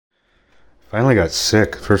Finally got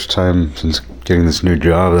sick. First time since getting this new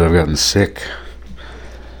job that I've gotten sick.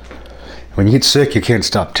 When you get sick, you can't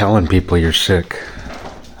stop telling people you're sick.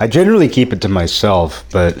 I generally keep it to myself,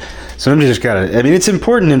 but sometimes you just gotta... I mean, it's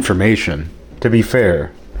important information, to be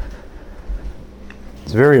fair.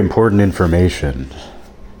 It's very important information.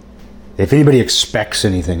 If anybody expects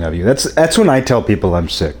anything of you, that's when I tell people I'm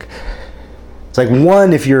sick. It's like,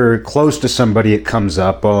 one, if you're close to somebody, it comes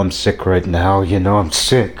up, oh, I'm sick right now, I'm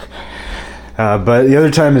sick. But the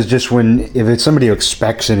other time is just if it's somebody who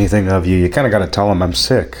expects anything of you, you kind of got to tell them I'm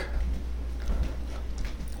sick.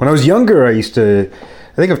 When I was younger, I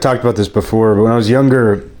think I've talked about this before, but when I was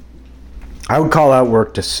younger, I would call out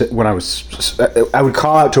work I would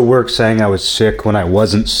call out to work saying I was sick when I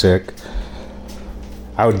wasn't sick.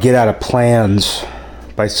 I would get out of plans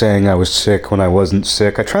by saying I was sick when I wasn't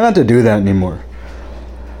sick. I try not to do that anymore.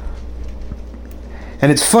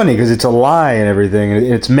 And it's funny because it's a lie and everything.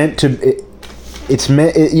 It's meant to...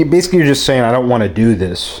 Basically you're just saying I don't want to do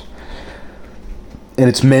this, and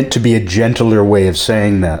it's meant to be a gentler way of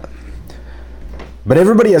saying that. But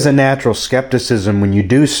everybody has a natural skepticism when you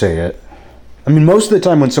do say it. I mean, most of the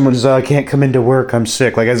time when someone says, oh, I can't come into work, I'm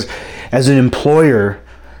sick, like as an employer,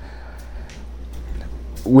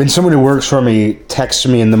 when someone who works for me texts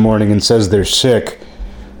me in the morning and says they're sick,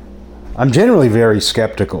 I'm generally very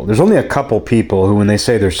skeptical. There's only a couple people who, when they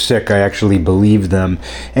say they're sick, I actually believe them.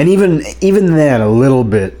 And even then, a little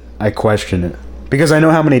bit, I question it. Because I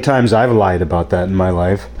know how many times I've lied about that in my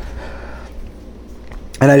life.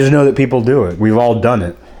 And I just know that people do it. We've all done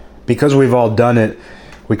it. Because we've all done it,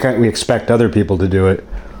 we expect other people to do it.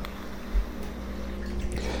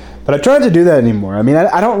 But I try not to do that anymore. I mean,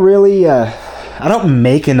 I don't really... I don't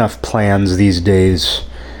make enough plans these days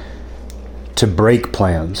to break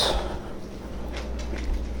plans.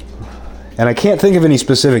 And I can't think of any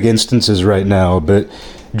specific instances right now, but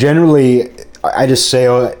generally I just say,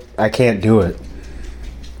 oh, I can't do it.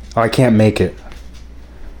 Oh, I can't make it.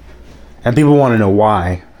 And people want to know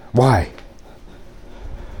why. Why?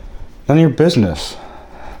 None of your business.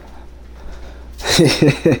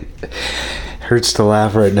 Hurts to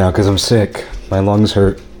laugh right now because I'm sick. My lungs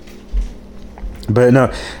hurt. But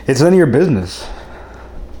no, it's none of your business.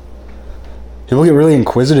 People get really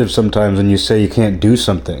inquisitive sometimes when you say you can't do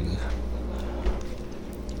something.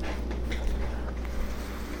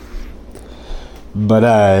 But,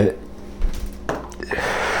 I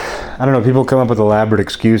don't know, people come up with elaborate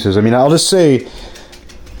excuses. I mean, I'll just say,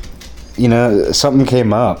 something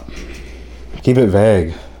came up. Keep it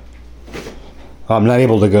vague. Oh, I'm not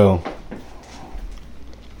able to go.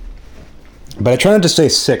 But I try not to say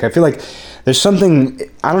sick. I feel like there's something,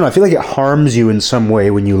 I don't know, I feel like it harms you in some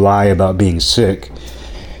way when you lie about being sick.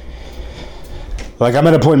 Like, I'm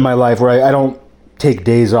at a point in my life where I don't take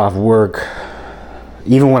days off work,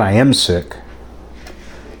 even when I am sick.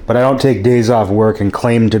 But I don't take days off work and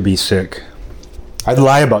claim to be sick. I'd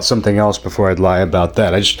lie about something else before I'd lie about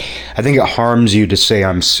that. I think it harms you to say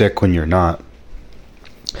I'm sick when you're not.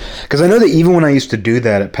 Because I know that even when I used to do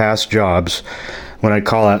that at past jobs, when I'd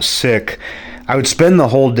call out sick, I would spend the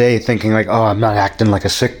whole day thinking like, oh, I'm not acting like a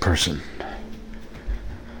sick person.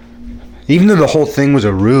 Even though the whole thing was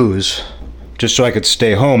a ruse, just so I could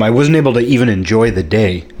stay home, I wasn't able to even enjoy the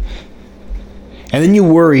day. And then you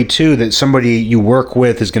worry, too, that somebody you work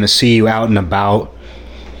with is going to see you out and about.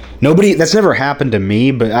 That's never happened to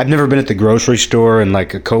me, but I've never been at the grocery store and,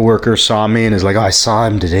 like, a coworker saw me and is like, oh, I saw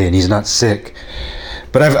him today and he's not sick.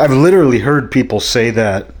 But I've literally heard people say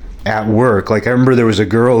that at work. Like, I remember there was a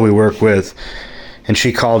girl we work with, and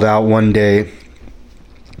she called out one day,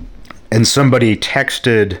 and somebody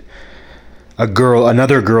texted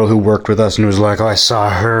another girl who worked with us and was like, oh, I saw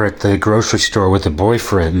her at the grocery store with a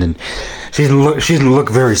boyfriend, and she didn't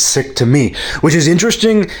look very sick to me, which is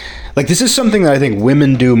interesting. Like, this is something that I think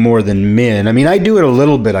women do more than men. I mean, I do it a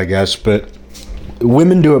little bit, I guess, but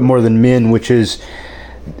women do it more than men, which is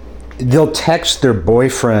they'll text their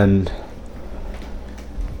boyfriend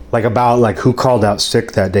like about like who called out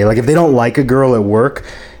sick that day. Like, if they don't like a girl at work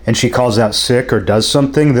and she calls out sick or does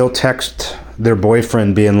something, they'll text their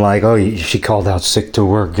boyfriend being like, oh, she called out sick to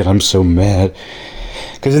work and I'm so mad.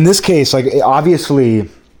 Because in this case, like, obviously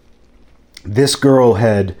this girl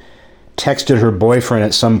had texted her boyfriend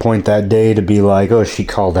at some point that day to be like, oh, she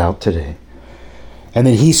called out today. And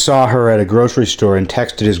then he saw her at a grocery store and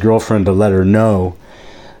texted his girlfriend to let her know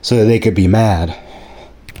so that they could be mad.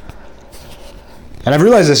 And I've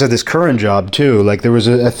realized this at this current job too. Like, there was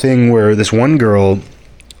a thing where this one girl,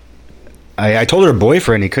 I told her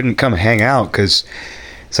boyfriend he couldn't come hang out because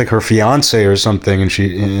it's like her fiance or something,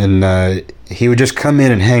 and he would just come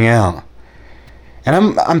in and hang out.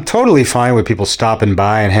 And I'm totally fine with people stopping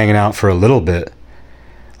by and hanging out for a little bit.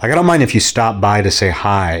 Like, I don't mind if you stop by to say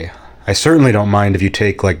hi. I certainly don't mind if you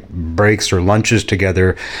take, like, breaks or lunches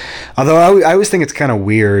together. Although I always think it's kind of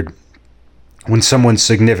weird when someone's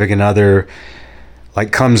significant other,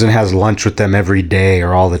 like, comes and has lunch with them every day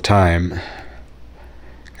or all the time.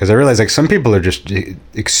 Because I realize, like, some people are just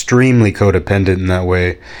extremely codependent in that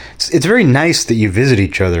way. It's very nice that you visit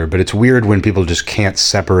each other, but it's weird when people just can't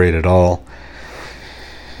separate at all.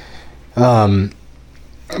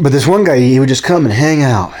 But this one guy, he would just come and hang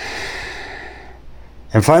out.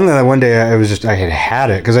 And finally, like, one day, I had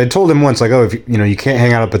it. Because I told him once, like, oh, if you can't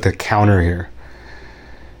hang out up at the counter here.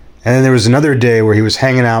 And then there was another day where he was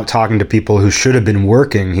hanging out talking to people who should have been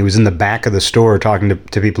working. He was in the back of the store talking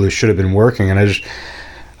to people who should have been working. And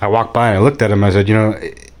I walked by and I looked at him. I said,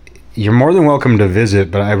 you're more than welcome to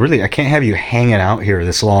visit, but I can't have you hanging out here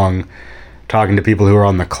this long talking to people who are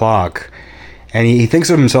on the clock. And he thinks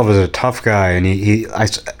of himself as a tough guy, and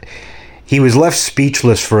he was left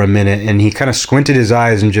speechless for a minute, and he kind of squinted his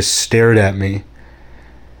eyes and just stared at me.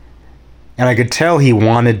 And I could tell he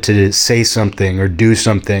wanted to say something or do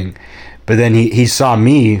something, but then he saw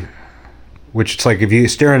me, which it's like if you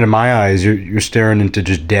stare into my eyes, you're staring into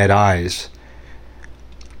just dead eyes.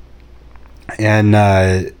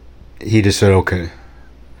 And he just said, okay.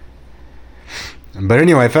 But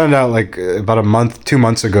anyway, I found out like about 2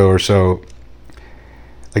 months ago or so,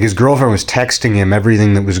 like his girlfriend was texting him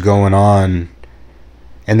everything that was going on.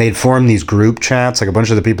 And they'd formed these group chats. Like a bunch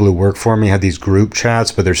of the people who work for me had these group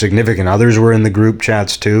chats, but their significant others were in the group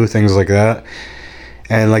chats too, things like that.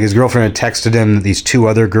 And like his girlfriend had texted him that these 2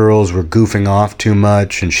 other girls were goofing off too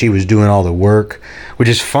much and she was doing all the work, which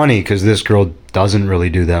is funny because this girl doesn't really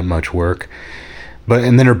do that much work.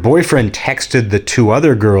 And then her boyfriend texted the 2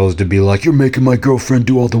 other girls to be like, you're making my girlfriend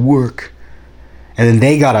do all the work. And then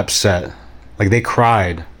they got upset. Like they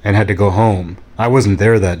cried and had to go home. I wasn't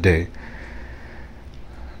there that day.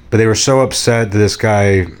 But they were so upset that this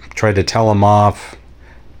guy tried to tell him off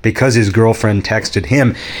because his girlfriend texted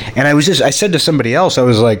him. And I said to somebody else, I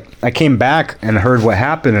was like, I came back and heard what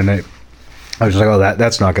happened, and I was just like, oh,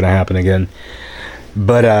 that's not going to happen again.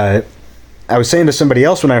 But I was saying to somebody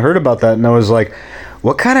else when I heard about that, and I was like,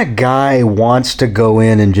 what kind of guy wants to go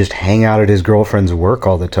in and just hang out at his girlfriend's work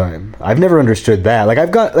all the time? I've never understood that. Like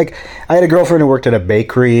I had a girlfriend who worked at a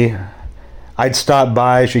bakery. I'd stop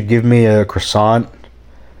by, she'd give me a croissant.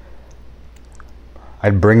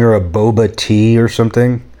 I'd bring her a boba tea or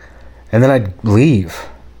something, and then I'd leave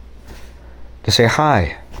to say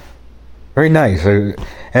hi. Very nice. And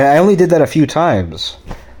I only did that a few times.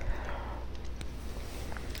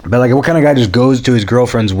 But like, what kind of guy just goes to his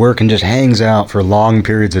girlfriend's work and just hangs out for long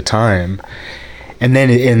periods of time, and then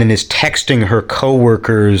is texting her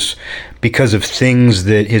coworkers because of things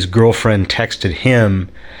that his girlfriend texted him?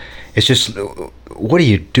 It's just, what are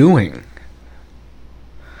you doing?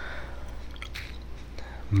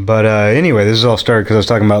 But anyway, this is all started because I was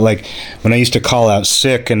talking about like when I used to call out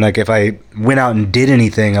sick, and like if I went out and did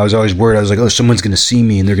anything, I was always worried. I was like, oh, someone's going to see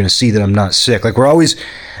me and they're going to see that I'm not sick. Like we're always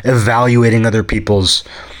evaluating other people's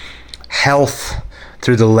health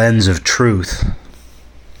through the lens of truth.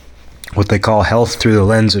 What they call health through the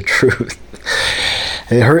lens of truth.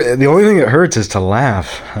 It hurt. The only thing that hurts is to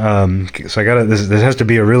laugh. So I gotta. This has to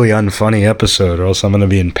be a really unfunny episode, or else I'm going to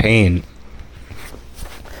be in pain.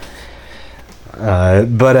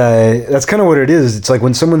 But that's kind of what it is. It's like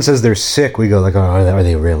when someone says they're sick, we go like, oh, are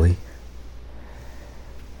they really?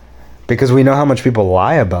 Because we know how much people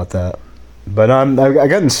lie about that. But I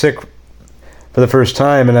gotten sick for the first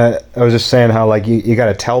time, and I was just saying how like you got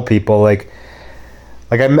to tell people like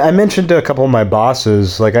I mentioned to a couple of my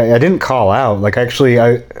bosses, like I didn't call out. Like actually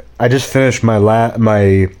I just finished my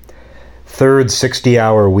third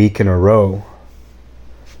 60-hour week in a row.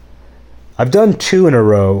 I've done 2 in a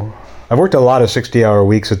row. I've worked a lot of 60-hour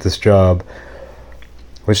weeks at this job,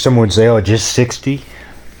 which someone would say, oh, just 60?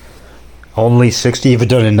 Only 60? You ever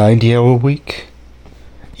done a 90-hour week?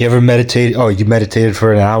 You ever meditated? Oh, you meditated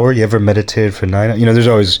for an hour? You ever meditated for 9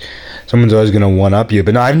 hours? Someone's always going to one-up you.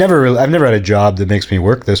 But no, I've never had a job that makes me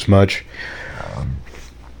work this much.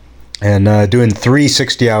 And doing 3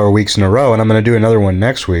 60-hour weeks in a row, and I'm going to do another one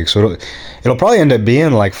next week. So it'll probably end up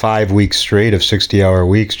being like 5 weeks straight of 60-hour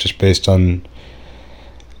weeks, just based on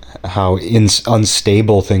how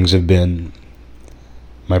unstable things have been.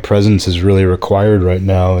 My presence is really required right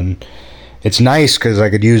now, and it's nice because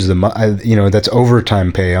I could use that's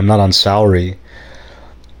overtime pay. I'm not on salary,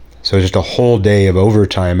 so just a whole day of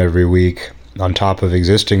overtime every week on top of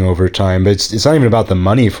existing overtime. But it's not even about the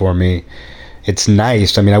money for me. It's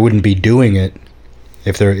nice. I mean, I wouldn't be doing it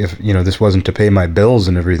if this wasn't to pay my bills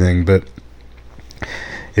and everything. But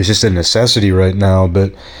it's just a necessity right now.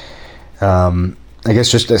 But I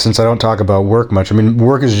guess just since I don't talk about work much, I mean,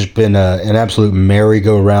 work has just been an absolute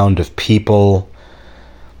merry-go-round of people,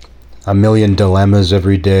 a million dilemmas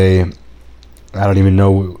every day. I don't even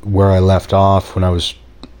know where I left off when I was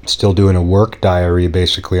still doing a work diary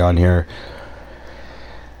basically on here.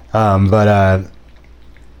 But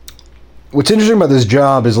what's interesting about this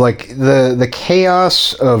job is like the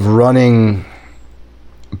chaos of running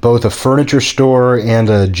both a furniture store and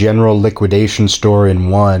a general liquidation store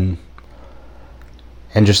in one.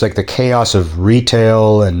 And just like the chaos of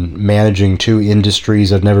retail and managing two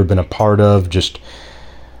industries I've never been a part of, just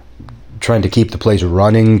trying to keep the place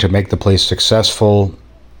running, to make the place successful.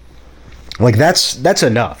 Like that's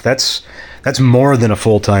enough. That's more than a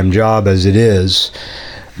full-time job as it is.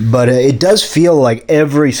 But it does feel like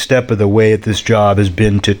every step of the way at this job has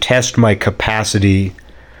been to test my capacity.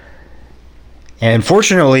 And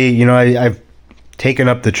fortunately, you know, I've taken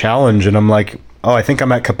up the challenge and I'm like, oh, I think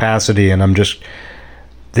I'm at capacity and I'm just...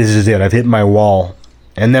 this is it. I've hit my wall.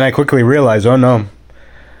 And then I quickly realized, oh no,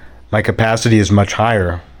 my capacity is much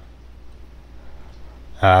higher.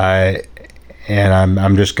 And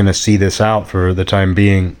I'm just going to see this out for the time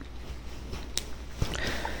being.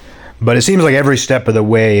 But it seems like every step of the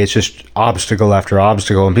way, it's just obstacle after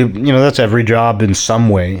obstacle. And people, you know, that's every job in some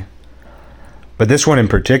way. But this one in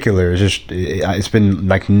particular is just, it's been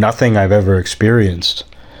like nothing I've ever experienced.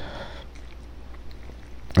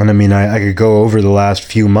 And I mean, I could go over the last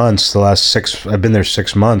few months, I've been there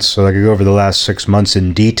 6 months, so I could go over the last 6 months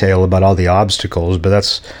in detail about all the obstacles, but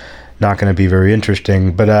that's not going to be very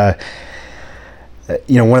interesting. But,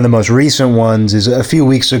 you know, one of the most recent ones is a few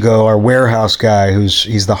weeks ago, our warehouse guy,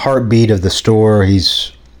 he's the heartbeat of the store.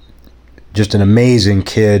 He's just an amazing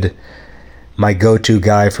kid, my go-to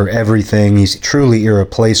guy for everything. He's truly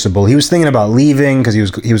irreplaceable. He was thinking about leaving because he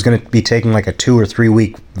was going to be taking like a 2 or 3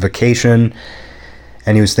 week vacation.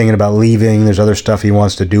 And he was thinking about leaving. There's other stuff he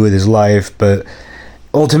wants to do with his life. But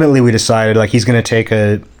ultimately we decided like he's going to take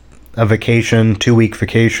a vacation, 2-week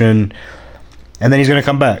vacation, and then he's going to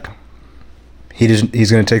come back.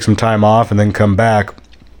 He's going to take some time off and then come back.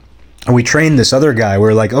 And we trained this other guy.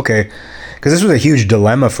 We're like, okay, because this was a huge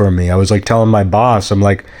dilemma for me. I was like telling my boss, I'm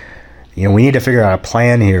like, you know, we need to figure out a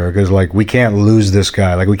plan here because like we can't lose this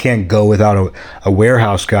guy. Like we can't go without a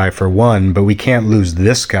warehouse guy for one, but we can't lose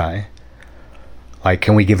this guy. Like,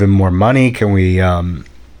 can we give him more money? Can we,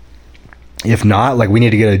 if not, like, we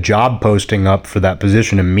need to get a job posting up for that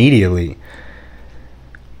position immediately.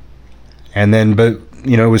 And then, but,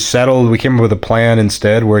 you know, it was settled. We came up with a plan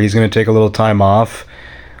instead where he's going to take a little time off.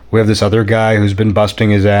 We have this other guy who's been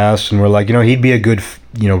busting his ass, and we're like, you know, he'd be a good,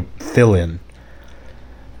 you know, fill-in.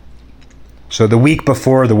 So the week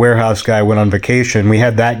before the warehouse guy went on vacation, we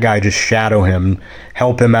had that guy just shadow him,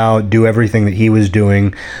 help him out, do everything that he was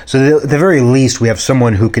doing. So at the very least, we have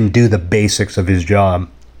someone who can do the basics of his job.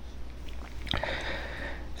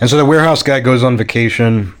 And so the warehouse guy goes on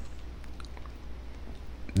vacation.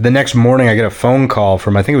 The next morning, I get a phone call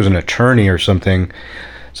from, I think it was an attorney or something,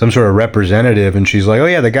 some sort of representative, and she's like, oh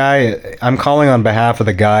yeah, the guy, I'm calling on behalf of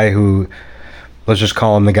the guy who, let's just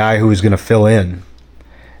call him the guy who's going to fill in.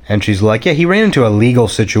 And she's like, yeah, he ran into a legal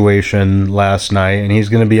situation last night, and he's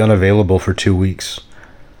going to be unavailable for 2 weeks.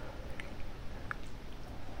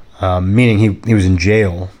 Meaning he was in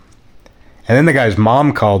jail. And then the guy's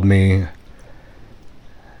mom called me,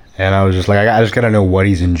 and I was just like, I just got to know what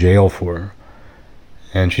he's in jail for.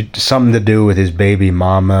 And something to do with his baby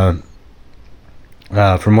mama.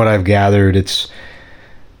 From what I've gathered, it's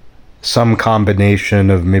some combination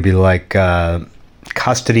of maybe like...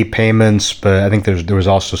 custody payments, but I think there was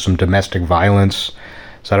also some domestic violence,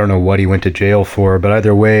 so I don't know what he went to jail for. But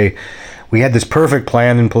either way, we had this perfect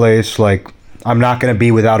plan in place. Like, I'm not going to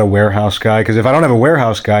be without a warehouse guy, because if I don't have a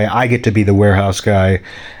warehouse guy, I get to be the warehouse guy.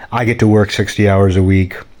 I get to work 60 hours a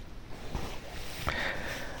week.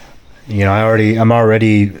 You know, I'm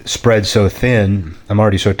already spread so thin. I'm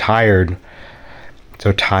already so tired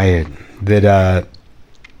that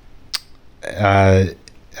I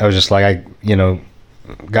was just like,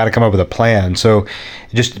 got to come up with a plan. So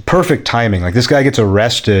just perfect timing. Like, this guy gets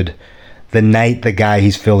arrested the night the guy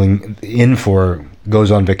he's filling in for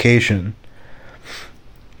goes on vacation.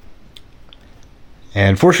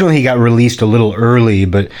 And fortunately he got released a little early,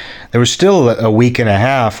 but there was still a week and a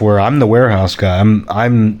half where I'm the warehouse guy.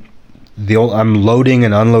 I'm loading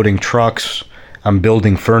and unloading trucks. I'm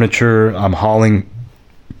building furniture. I'm hauling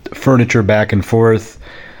furniture back and forth.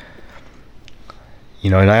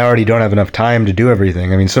 And I already don't have enough time to do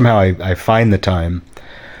everything. I mean, somehow I find the time,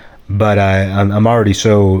 but I'm already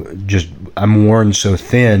I'm worn so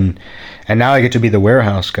thin. And now I get to be the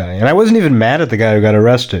warehouse guy. And I wasn't even mad at the guy who got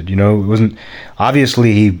arrested. You know, it wasn't,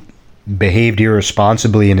 obviously he behaved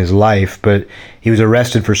irresponsibly in his life, but he was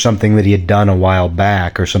arrested for something that he had done a while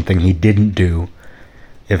back, or something he didn't do,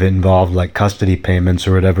 if it involved like custody payments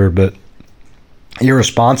or whatever. But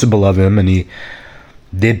irresponsible of him, and he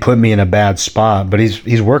did put me in a bad spot. But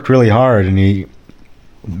he's worked really hard, and he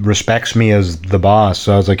respects me as the boss.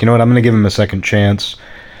 So I was like, you know what, I'm going to give him a second chance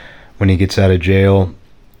when he gets out of jail.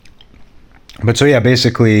 But so yeah,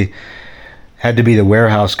 basically had to be the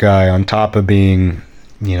warehouse guy on top of being,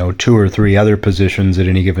 you know, 2 or 3 other positions at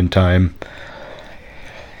any given time.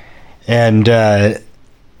 And then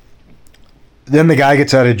the guy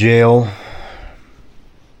gets out of jail,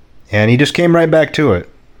 and he just came right back to it.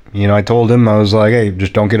 You know, I told him, I was like, hey,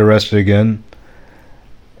 just don't get arrested again.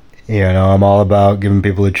 You know, I'm all about giving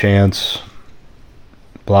people a chance,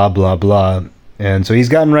 blah, blah, blah. And so he's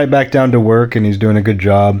gotten right back down to work, and he's doing a good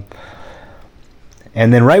job.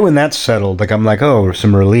 And then right when that's settled, like, I'm like, oh,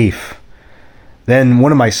 some relief. Then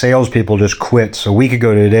one of my salespeople just quits a week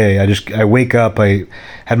ago today. I wake up, I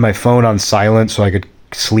had my phone on silent so I could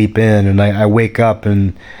sleep in, and I wake up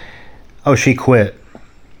and, oh, she quit.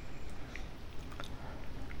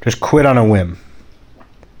 Just quit on a whim.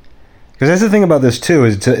 Because that's the thing about this too,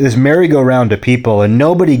 is it's this merry-go-round of people, and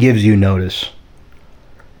nobody gives you notice.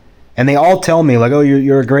 And they all tell me, like, oh,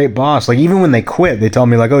 you're a great boss. Like, even when they quit, they tell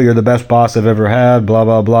me, like, oh, you're the best boss I've ever had, blah,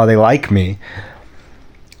 blah, blah. They like me.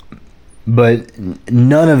 But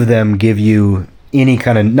none of them give you any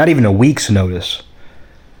kind of, not even a week's notice.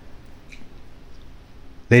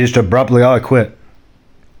 They just abruptly, oh, I quit.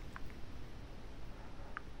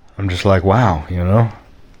 I'm just like, wow, you know?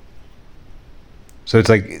 So it's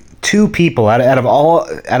like 2 people, out of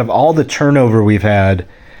all the turnover we've had,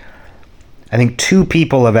 I think 2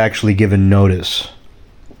 people have actually given notice.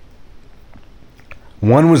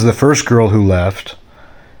 One was the first girl who left,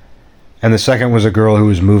 and the second was a girl who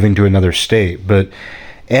was moving to another state. But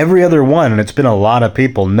every other one, and it's been a lot of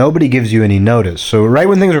people, nobody gives you any notice. So right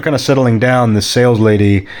when things were kind of settling down, the sales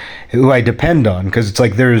lady, who I depend on, because it's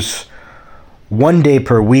like there's one day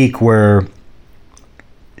per week where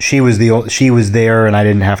she was there and I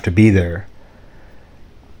didn't have to be there.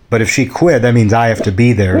 But if she quit, that means I have to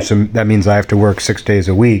be there. So that means I have to work 6 days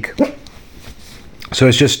a week. So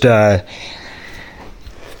it's just, you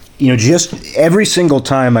know, just every single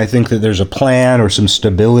time I think that there's a plan or some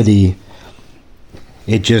stability,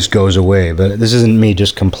 it just goes away. But this isn't me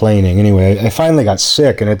just complaining. Anyway, I finally got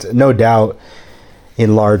sick, and it's no doubt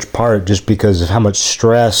in large part just because of how much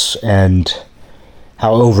stress and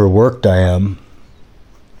how overworked I am.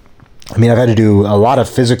 I mean, I've had to do a lot of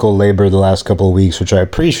physical labor the last couple of weeks, which I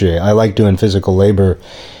appreciate. I like doing physical labor.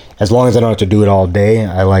 As long as I don't have to do it all day,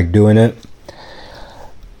 I like doing it.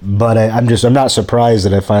 But I'm not surprised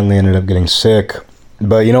that I finally ended up getting sick.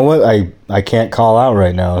 But you know what? I can't call out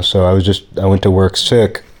right now, so I went to work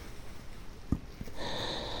sick.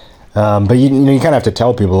 But you know, you kind of have to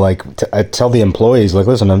tell people, like, I tell the employees, like,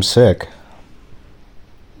 listen, I'm sick.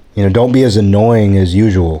 You know, don't be as annoying as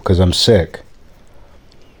usual because I'm sick.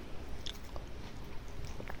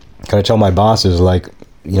 Gotta tell my bosses, like,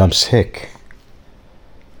 you know, I'm sick.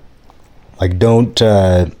 Like, don't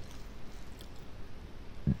you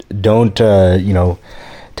know,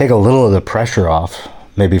 take a little of the pressure off,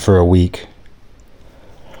 maybe for a week.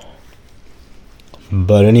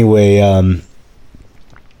 But anyway,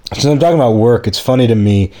 since I'm talking about work, it's funny to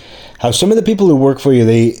me how some of the people who work for you,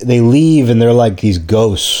 they leave and they're like these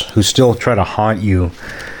ghosts who still try to haunt you.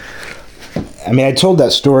 I mean, I told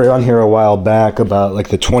that story on here a while back about like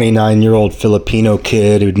the 29-year-old Filipino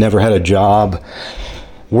kid who'd never had a job,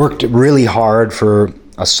 worked really hard for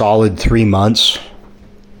a solid 3 months.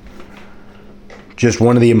 Just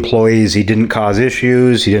one of the employees, he didn't cause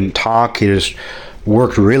issues, he didn't talk, he just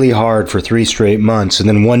worked really hard for 3 straight months. And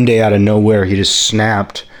then one day out of nowhere, he just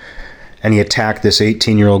snapped and he attacked this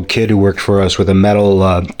 18-year-old kid who worked for us with a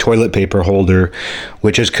metal toilet paper holder,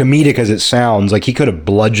 which, as comedic as it sounds, like, he could have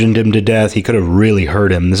bludgeoned him to death. He could have really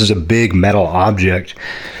hurt him. This is a big metal object.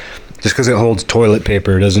 Just because it holds toilet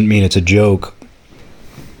paper doesn't mean it's a joke.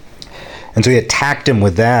 And so he attacked him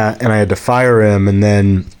with that, and I had to fire him. And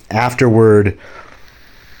then afterward,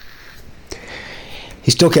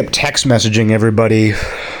 he still kept text messaging everybody.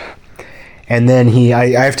 And then I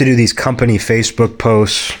have to do these company Facebook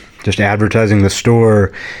posts, just advertising the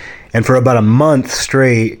store. And for about a month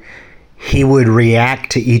straight, he would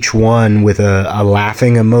react to each one with a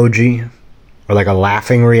laughing emoji, or like a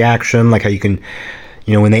laughing reaction, like how you can,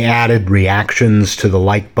 you know, when they added reactions to the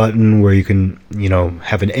like button, where you can, you know,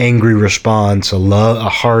 have an angry response, a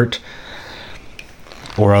heart,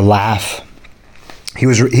 or a laugh.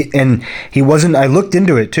 And he wasn't, I looked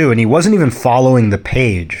into it too, and he wasn't even following the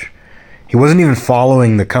page. He wasn't even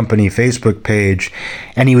following the company Facebook page,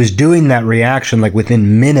 and he was doing that reaction like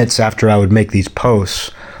within minutes after I would make these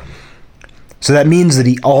posts. So that means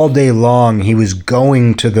that all day long he was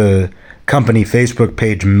going to the company Facebook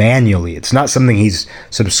page manually. It's not something he's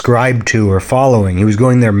subscribed to or following. He was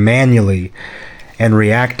going there manually and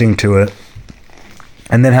reacting to it.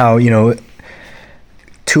 And then how,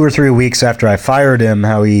 2 or 3 weeks after I fired him,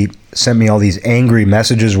 how he sent me all these angry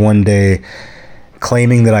messages one day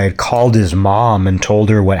claiming that I had called his mom and told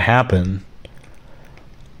her what happened.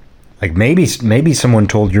 Like, maybe someone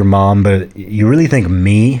told your mom, but you really think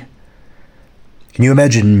me? Can you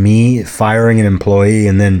imagine me firing an employee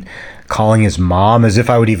and then calling his mom, as if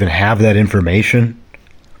I would even have that information?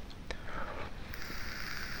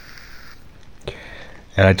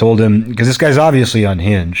 And I told him, because this guy's obviously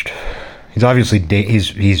unhinged. He's obviously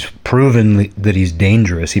he's proven that he's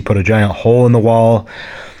dangerous. He put a giant hole in the wall.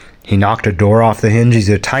 He knocked a door off the hinge. He's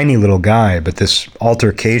a tiny little guy, but this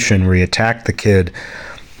altercation where he attacked the kid,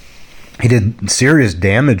 he did serious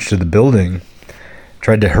damage to the building,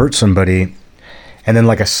 tried to hurt somebody, and then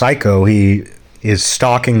like a psycho, he is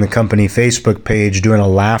stalking the company Facebook page, doing a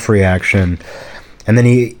laugh reaction, and then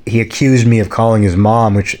he accused me of calling his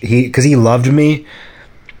mom, which because he loved me.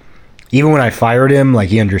 Even when I fired him, like,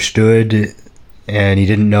 he understood, and he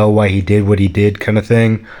didn't know why he did what he did, kind of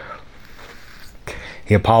thing.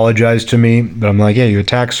 He apologized to me, but I'm like, yeah, you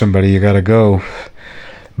attacked somebody, you gotta go.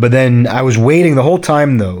 But then I was waiting the whole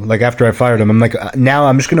time, though. Like, after I fired him, I'm like, now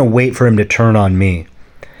I'm just gonna wait for him to turn on me.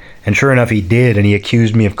 And sure enough, he did, and he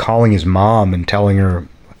accused me of calling his mom and telling her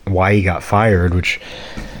why he got fired, which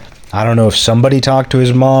I don't know if somebody talked to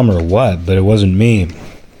his mom or what, but it wasn't me.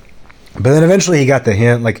 But then eventually he got the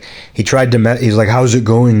hint. Like, he tried to he's like, how's it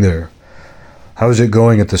going there? How's it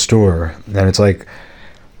going at the store? And it's like,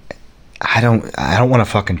 I don't want to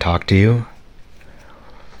fucking talk to you.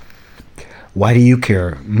 Why do you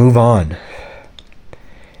care? Move on.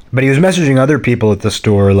 But he was messaging other people at the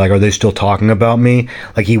store, like, are they still talking about me?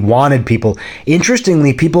 Like, he wanted people.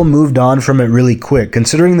 Interestingly, people moved on from it really quick,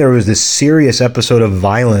 considering there was this serious episode of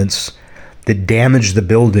violence that damaged the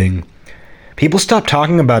building. People stopped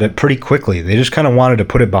talking about it pretty quickly. They just kind of wanted to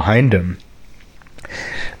put it behind him.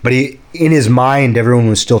 But in his mind, everyone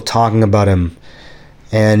was still talking about him.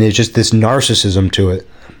 And it's just this narcissism to it.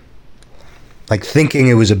 Like, thinking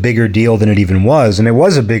it was a bigger deal than it even was. And it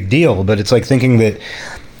was a big deal, but it's like thinking that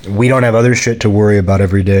we don't have other shit to worry about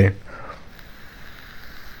every day.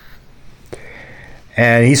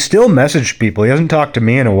 And he still messaged people. He hasn't talked to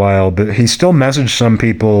me in a while, but he still messaged some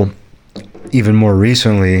people even more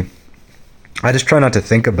recently. I just try not to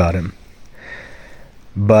think about him.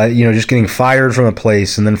 But, just getting fired from a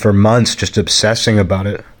place and then for months just obsessing about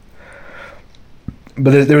it.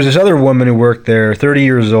 But there was this other woman who worked there, 30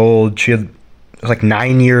 years old. She had like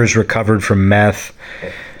 9 years recovered from meth.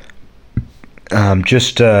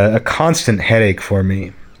 Just a constant headache for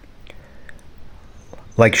me.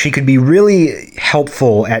 Like, she could be really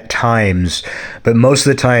helpful at times, but most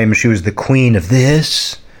of the time she was the queen of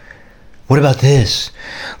this. What about this?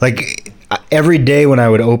 Like, every day when I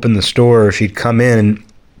would open the store, she'd come in and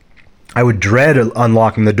I would dread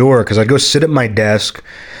unlocking the door because I'd go sit at my desk,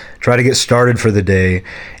 try to get started for the day,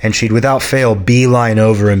 and she'd without fail beeline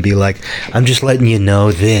over and be like, I'm just letting you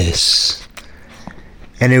know this.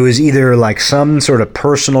 And it was either like some sort of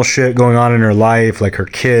personal shit going on in her life, like her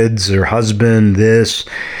kids, her husband, this.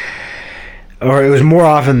 Or it was more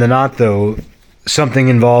often than not, though, something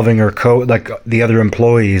involving her like the other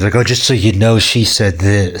employees. Like, oh, just so you know, she said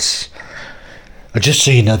this. Or just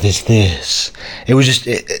so you know, this. It was just,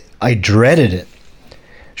 I dreaded it.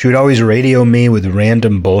 She would always radio me with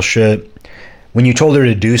random bullshit. When you told her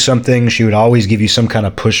to do something, she would always give you some kind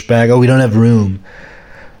of pushback. Oh, we don't have room.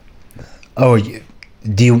 Oh,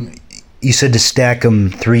 you said to stack them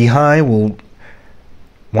 3 high? Well,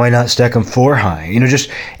 why not stack them 4 high? Just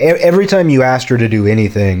every time you asked her to do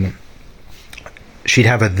anything, she'd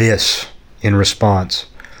have a this in response.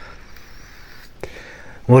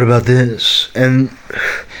 What about this? And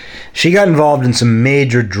she got involved in some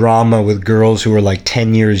major drama with girls who were like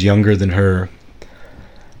 10 years younger than her.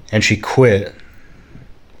 And she quit.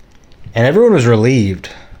 And everyone was relieved.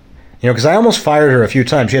 Because I almost fired her a few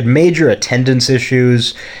times. She had major attendance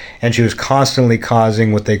issues, and she was constantly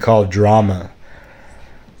causing what they call drama.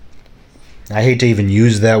 I hate to even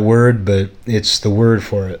use that word, but it's the word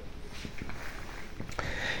for it.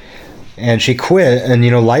 And she quit, and,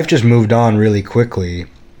 life just moved on really quickly.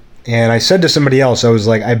 And I said to somebody else, I was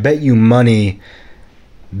like, I bet you money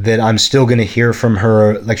that I'm still going to hear from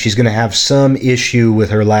her, like she's going to have some issue with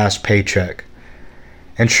her last paycheck.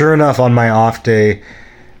 And sure enough, on my off day,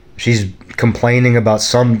 she's complaining about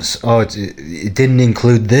it didn't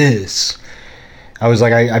include this. I was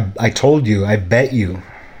like, I told you, I bet you.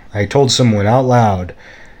 I told someone out loud,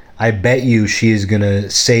 I bet you she's going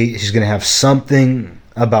to have something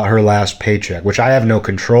about her last paycheck, which I have no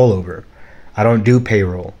control over. I don't do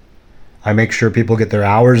payroll. I make sure people get their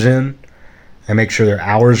hours in. I make sure their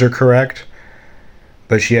hours are correct.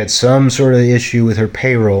 But she had some sort of issue with her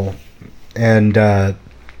payroll and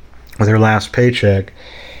with her last paycheck.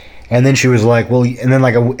 And then she was like, well, and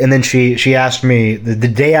then she asked me the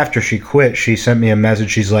day after she quit, she sent me a message.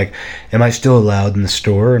 She's like, am I still allowed in the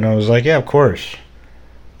store? And I was like, yeah, of course.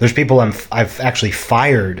 There's people I've actually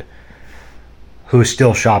fired who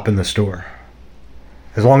still shop in the store.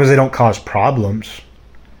 As long as they don't cause problems.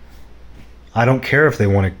 I don't care if they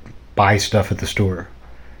want to buy stuff at the store.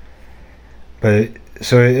 But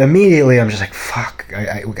so immediately I'm just like, fuck,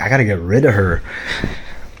 I gotta get rid of her.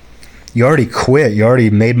 You already quit. You already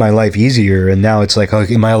made my life easier. And now it's like, oh,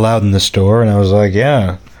 am I allowed in the store? And I was like,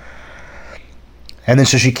 yeah. And then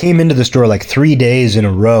so she came into the store like 3 days in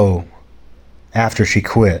a row after she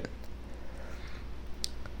quit.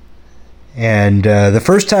 And the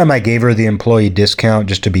first time I gave her the employee discount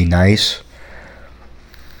just to be nice.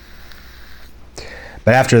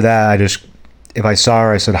 But after that, if I saw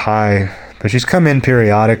her, I said hi. But she's come in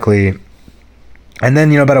periodically. And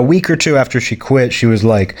then, about a week or two after she quit, she was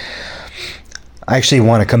like, I actually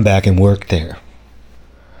want to come back and work there.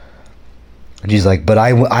 And she's like, but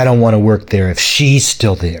I don't want to work there if she's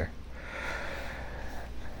still there.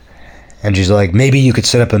 And she's like, maybe you could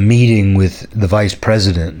set up a meeting with the vice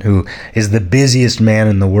president, who is the busiest man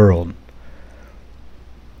in the world.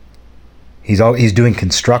 He's doing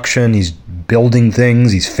construction, he's building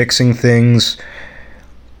things, he's fixing things.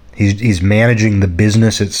 He's managing the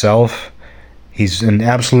business itself. He's an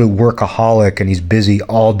absolute workaholic, and he's busy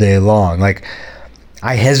all day long. Like,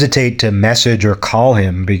 I hesitate to message or call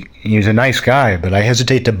him. He's a nice guy, but I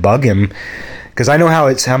hesitate to bug him because I know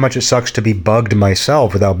how much it sucks to be bugged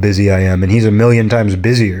myself with how busy I am, and he's a million times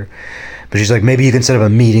busier. But she's like, maybe you can set up a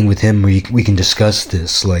meeting with him where we can discuss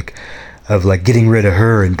this, of getting rid of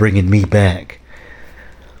her and bringing me back.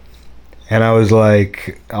 And I was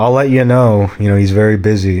like, I'll let you know. He's very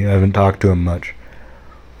busy. I haven't talked to him much.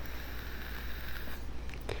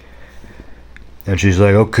 And she's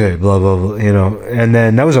like, okay, blah, blah, blah, And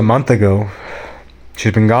then that was a month ago.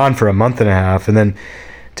 She's been gone for a month and a half. And then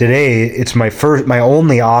today, it's my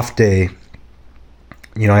only off day.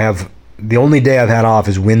 The only day I've had off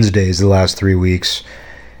is Wednesdays the last 3 weeks.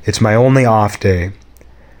 It's my only off day.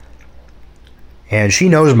 And she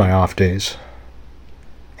knows my off days.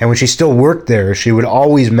 And when she still worked there, she would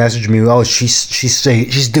always message me, oh,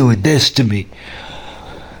 she's doing this to me.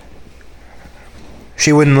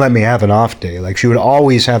 She wouldn't let me have an off day. Like, she would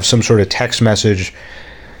always have some sort of text message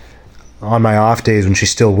on my off days when she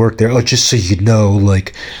still worked there. Oh, just so you know,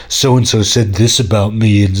 so-and-so said this about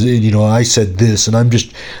me, and I said this, and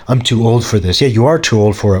I'm too old for this. Yeah, you are too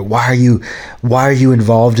old for it. Why are you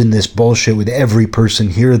involved in this bullshit with every person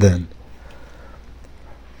here then?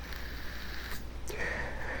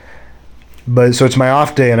 But so it's my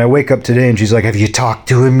off day, and I wake up today, and she's like, have you talked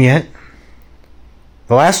to him yet?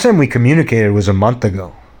 The last time we communicated was a month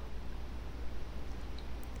ago.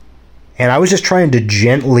 And I was just trying to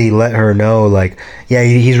gently let her know, yeah,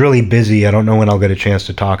 he's really busy. I don't know when I'll get a chance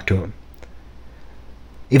to talk to him.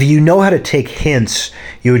 If you know how to take hints,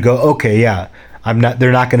 you would go, okay, yeah,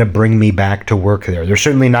 they're not going to bring me back to work there. They're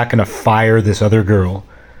certainly not going to fire this other girl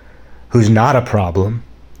who's not a problem.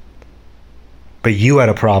 But you had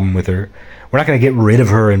a problem with her. We're not going to get rid of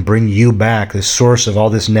her and bring you back, the source of all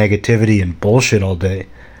this negativity and bullshit all day.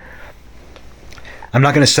 I'm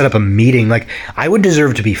not going to set up a meeting. I would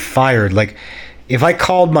deserve to be fired. If I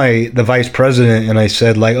called the vice president and I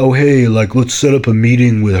said, oh, hey, let's set up a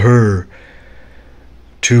meeting with her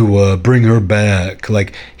to bring her back,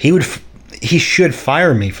 he should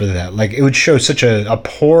fire me for that. It would show such a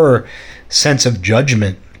poor sense of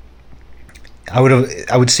judgment. I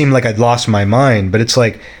would seem like I'd lost my mind, but it's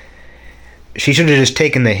she should have just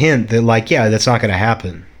taken the hint that yeah, that's not going to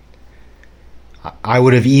happen. I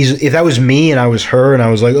would have easily, if that was me and I was her and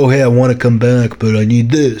I was like, oh, hey, I want to come back, but I need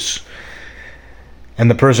this.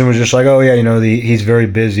 And the person was just like, oh, yeah, he's very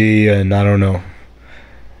busy and I don't know.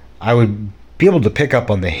 I would be able to pick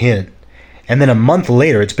up on the hint. And then a month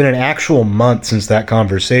later, it's been an actual month since that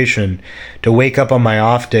conversation, to wake up on my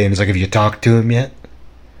off day and it's like, have you talked to him yet?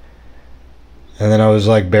 And then I was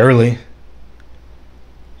like, barely.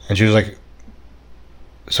 And she was like,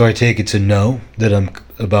 so I take it's a no, that I'm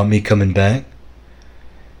about me coming back?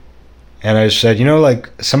 And I said, like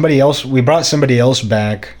somebody else, we brought somebody else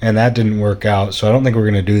back and that didn't work out. So I don't think we're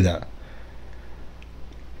going to do that.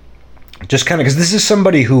 Just kind of, because this is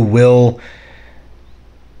somebody who will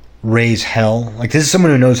raise hell. Like, this is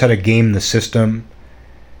someone who knows how to game the system.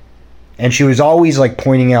 And she was always like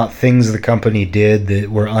pointing out things the company did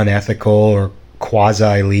that were unethical or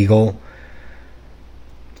quasi-legal.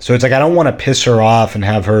 So it's like, I don't want to piss her off and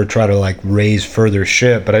have her try to like raise further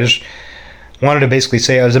shit, but I just wanted to basically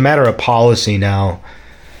say, as a matter of policy now,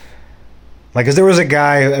 like, because there was a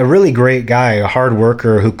guy, a really great guy, a hard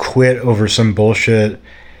worker, who quit over some bullshit.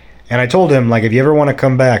 And I told him, like, if you ever want to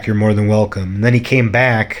come back, you're more than welcome. And then he came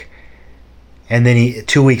back, and then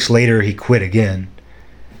 2 weeks later, he quit again.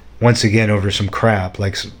 Once again, over some crap,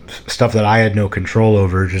 like stuff that I had no control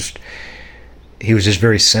over. He was just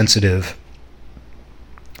very sensitive.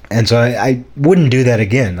 And so I wouldn't do that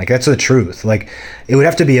again. Like, that's the truth. Like, it would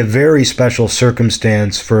have to be a very special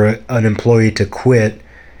circumstance for an employee to quit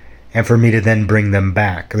and for me to then bring them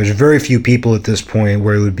back. There's very few people at this point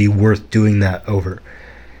where it would be worth doing that over.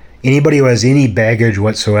 Anybody who has any baggage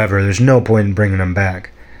whatsoever, there's no point in bringing them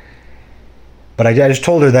back. But I just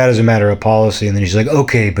told her that as a matter of policy, and then she's like,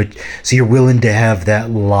 okay, but so you're willing to have that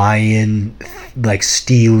lion, like,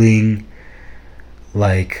 stealing,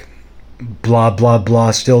 like, blah, blah,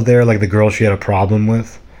 blah, still there, like the girl she had a problem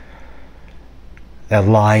with? That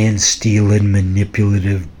lion, stealing,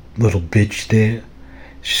 manipulative little bitch there.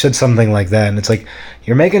 She said something like that, and it's like,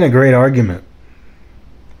 you're making a great argument.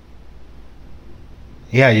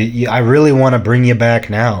 Yeah, I really want to bring you back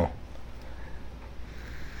now.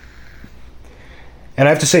 And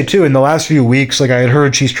I have to say, too, in the last few weeks, like, I had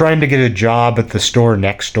heard she's trying to get a job at the store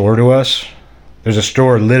next door to us. There's a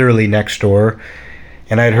store literally next door.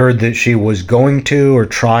 And I'd heard that she was going to or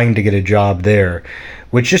trying to get a job there,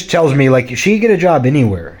 which just tells me, like, she could get a job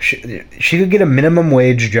anywhere. She could get a minimum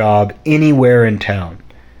wage job anywhere in town.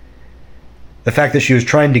 The fact that she was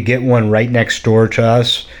trying to get one right next door to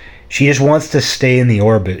us, she just wants to stay in the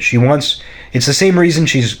orbit. It's the same reason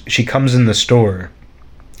she comes in the store.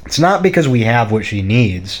 It's not because we have what she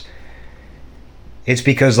needs. It's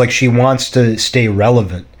because, like, she wants to stay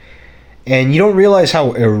relevant. And you don't realize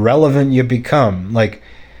how irrelevant you become. Like,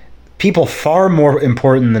 people far more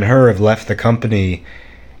important than her have left the company.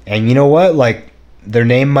 And you know what? Like, their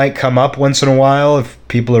name might come up once in a while if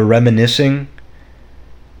people are reminiscing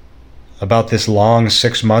about this long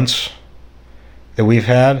 6 months that we've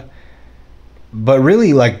had. But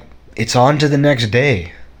really, like, it's on to the next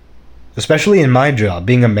day. Especially in my job,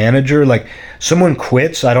 being a manager, like, someone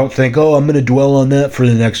quits, I don't think, oh, I'm going to dwell on that for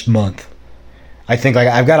the next month. I think, like,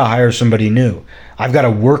 I've got to hire somebody new. I've got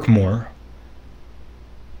to work more.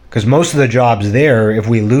 Because most of the jobs there, if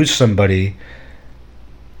we lose somebody,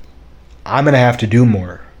 I'm going to have to do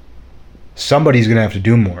more. Somebody's going to have to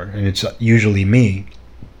do more, and it's usually me.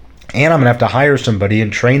 And I'm going to have to hire somebody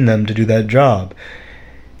and train them to do that job.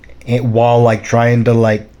 While, like, trying to,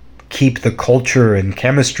 like, keep the culture and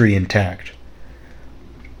chemistry intact.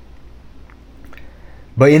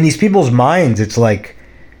 But in these people's minds, it's like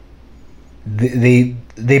they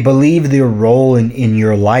believe their role in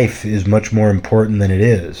your life is much more important than it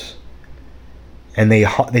is, and they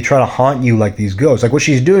try to haunt you like these ghosts. Like, what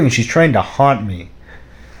she's doing, she's trying to haunt me.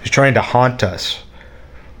 She's trying to haunt us.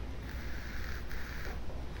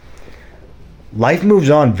 Life moves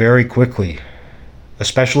on very quickly,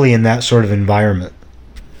 especially in that sort of environment.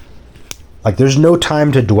 Like, there's no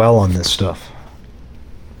time to dwell on this stuff.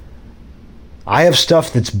 I have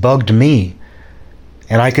stuff that's bugged me,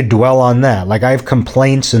 and I could dwell on that. Like, I have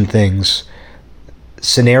complaints and things,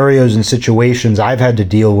 scenarios and situations I've had to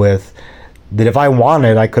deal with that if I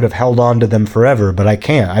wanted, I could have held on to them forever, but I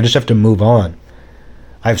can't. I just have to move on.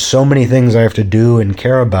 I have so many things I have to do and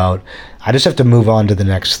care about. I just have to move on to the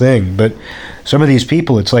next thing. But some of these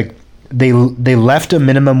people, it's like they left a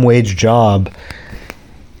minimum wage job,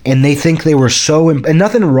 and they think they were so... And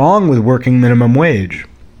nothing wrong with working minimum wage.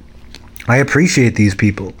 I appreciate these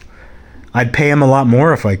people. I'd pay them a lot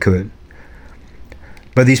more if I could.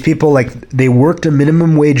 But these people, like, they worked a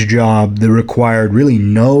minimum wage job that required really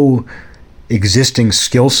no existing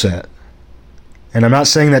skill set. And I'm not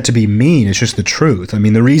saying that to be mean, it's just the truth. I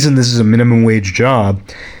mean, the reason this is a minimum wage job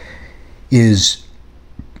is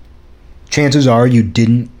chances are you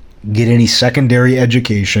didn't get any secondary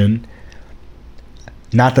education.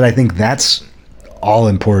 Not that I think that's all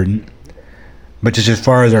important, but just as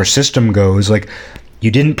far as our system goes, like,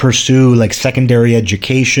 you didn't pursue, like, secondary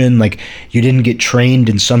education, like, you didn't get trained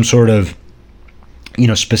in some sort of,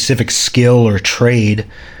 specific skill or trade.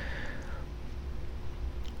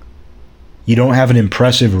 You don't have an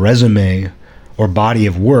impressive resume or body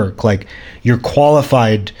of work. Like, you're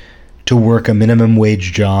qualified to work a minimum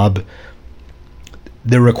wage job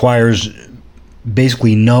that requires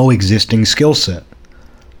basically no existing skill set.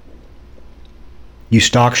 You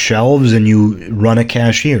stock shelves and you run a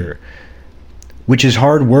cashier, which is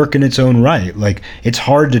hard work in its own right. Like, it's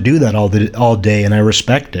hard to do that all day, and I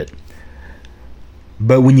respect it.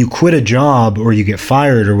 But when you quit a job or you get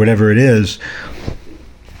fired or whatever it is,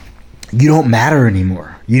 you don't matter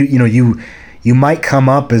anymore. You might come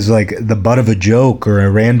up as like the butt of a joke or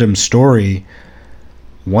a random story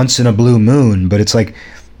once in a blue moon, but it's like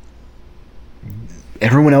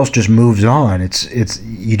everyone else just moves on. It's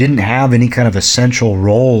you didn't have any kind of essential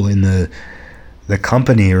role in the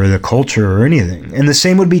company or the culture or anything. And the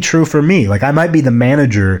same would be true for me. Like, I might be the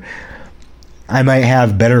manager, I might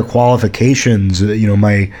have better qualifications,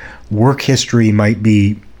 my work history might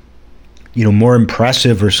be more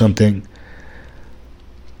impressive or something.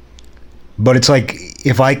 But it's like,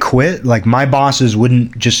 if I quit, like, my bosses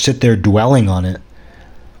wouldn't just sit there dwelling on it.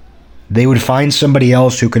 They would find somebody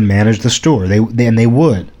else who can manage the store. They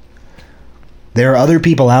would. There are other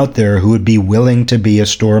people out there who would be willing to be a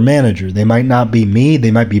store manager. They might not be me. They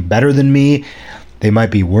might be better than me. They might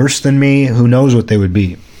be worse than me. Who knows what they would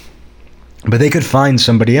be? But they could find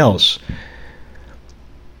somebody else.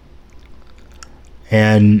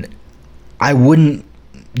 And I wouldn't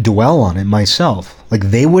dwell on it myself. Like,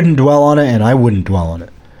 they wouldn't dwell on it and I wouldn't dwell on it.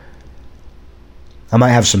 I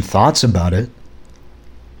might have some thoughts about it.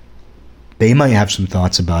 They might have some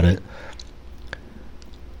thoughts about it.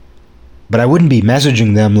 But I wouldn't be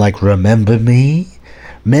messaging them like, remember me?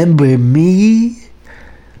 Remember me?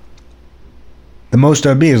 The most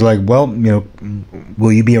I'd be is like, well,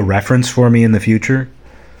 will you be a reference for me in the future?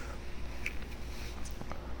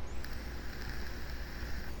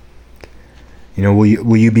 Will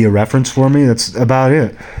you be a reference for me? That's about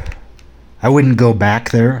it. I wouldn't go back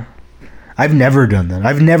there. I've never done that.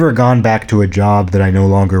 I've never gone back to a job that I no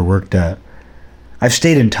longer worked at. I've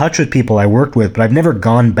stayed in touch with people I worked with, but I've never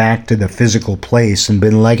gone back to the physical place and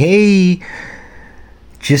been like, hey,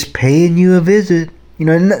 just paying you a visit.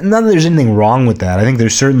 Not that there's anything wrong with that. I think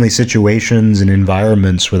there's certainly situations and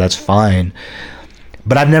environments where that's fine.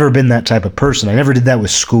 But I've never been that type of person. I never did that with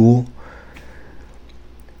school.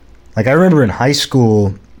 Like, I remember in high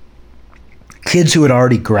school, kids who had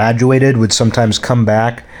already graduated would sometimes come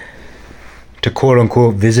back to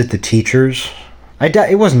quote-unquote visit the teachers.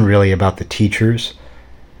 It wasn't really about the teachers.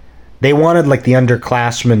 They wanted, like, the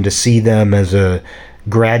underclassmen to see them as a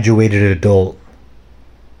graduated adult.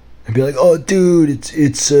 And be like, oh, dude,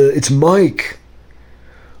 it's Mike.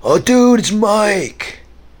 Oh, dude, it's Mike.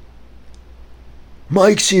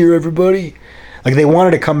 Mike's here, everybody. Like, they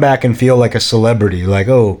wanted to come back and feel like a celebrity. Like,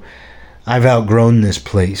 oh, I've outgrown this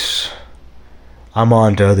place. I'm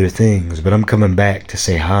on to other things, but I'm coming back to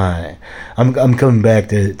say hi. I'm coming back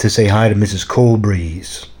to say hi to Mrs.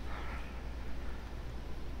 Colbreeze.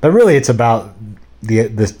 But really, it's about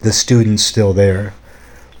the students still there.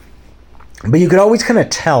 But you could always kind of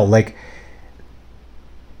tell, like,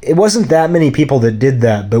 it wasn't that many people that did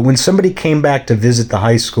that, but when somebody came back to visit the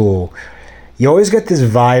high school, you always get this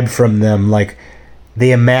vibe from them, like,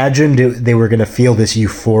 they imagined they were going to feel this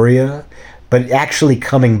euphoria, but actually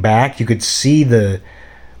coming back, you could see the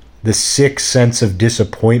sick sense of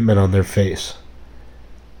disappointment on their face.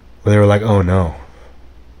 Where they were like, oh no.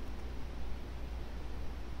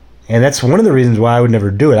 And that's one of the reasons why I would never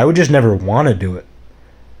do it. I would just never want to do it.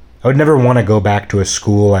 I would never want to go back to a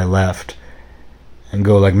school I left and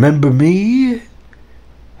go like, remember me?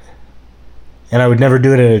 And I would never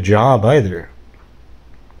do it at a job either.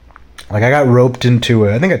 Like, I got roped into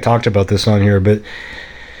it. I think I talked about this on here, but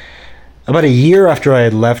about a year after I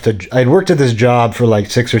had left, I had worked at this job for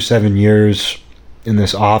like 6 or 7 years in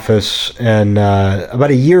this office, and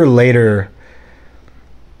about a year later,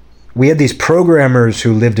 we had these programmers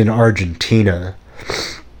who lived in Argentina,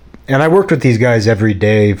 and I worked with these guys every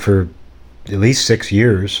day for at least 6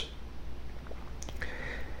 years.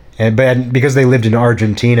 But because they lived in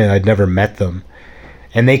Argentina, I'd never met them,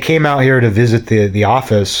 and they came out here to visit the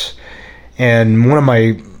office. And one of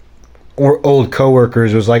my old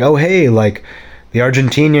coworkers was like, oh, hey, like, the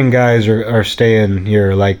Argentinian guys are staying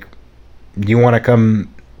here. Like, do you want to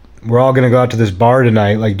come? We're all going to go out to this bar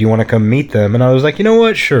tonight. Like, do you want to come meet them? And I was like, you know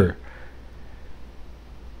what? Sure.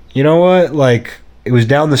 You know what? Like, it was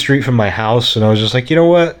down the street from my house. And I was just like, you know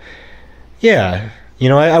what? Yeah.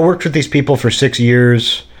 I worked with these people for 6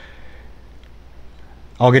 years.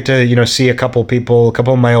 I'll get to, see a couple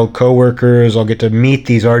of my old coworkers. I'll get to meet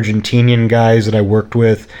these Argentinian guys that I worked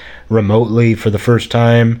with remotely for the first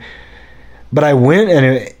time. But I went,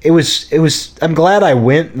 and it was. I'm glad I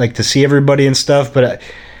went, like, to see everybody and stuff. But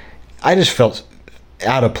I just felt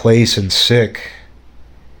out of place and sick.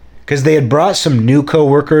 Because they had brought some new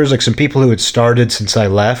coworkers, like some people who had started since I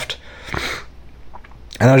left.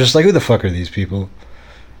 And I was just like, who the fuck are these people?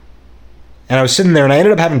 And I was sitting there and I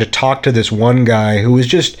ended up having to talk to this one guy who was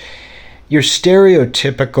just your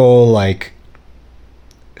stereotypical, like,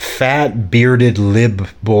 fat, bearded lib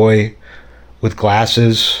boy with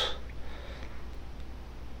glasses.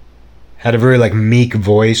 Had a very, like, meek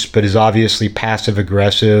voice, but is obviously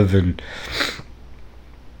passive-aggressive, and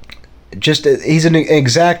just, he's an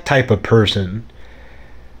exact type of person.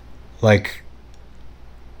 Like,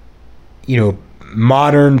 you know,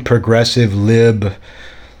 modern, progressive, lib,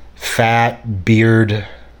 fat, beard,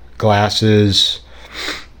 glasses.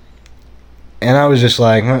 And I was just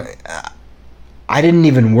like, I didn't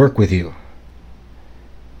even work with you.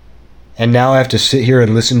 And now I have to sit here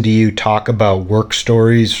and listen to you talk about work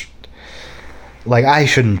stories. Like, I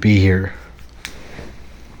shouldn't be here.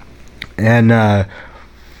 And,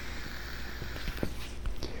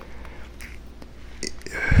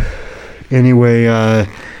 anyway,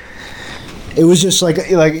 it was just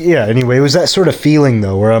anyway, it was that sort of feeling,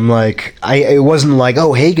 though, where I'm like, it wasn't like,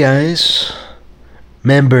 oh, hey, guys,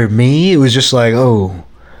 remember me? It was just like, oh,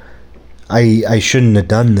 I shouldn't have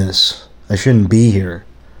done this. I shouldn't be here.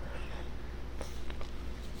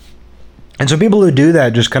 And so people who do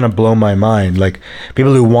that just kind of blow my mind. Like,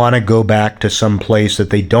 people who want to go back to some place that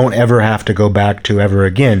they don't ever have to go back to ever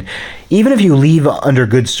again. Even if you leave under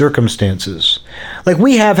good circumstances. Like,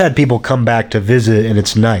 we have had people come back to visit and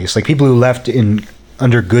it's nice. Like, people who left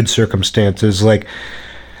under good circumstances. Like,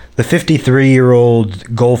 the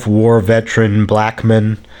 53-year-old Gulf War veteran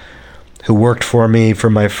Blackman who worked for me for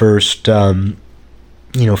my first,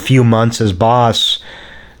 few months as boss.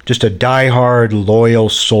 Just a diehard, loyal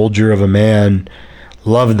soldier of a man.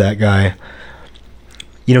 Loved that guy.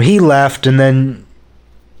 You know, he left, and then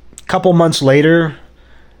a couple months later,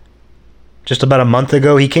 just about a month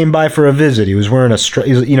ago, he came by for a visit. He was wearing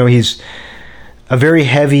he's a very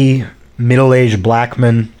heavy, middle-aged black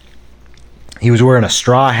man. He was wearing a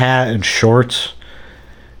straw hat and shorts.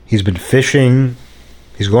 He's been fishing.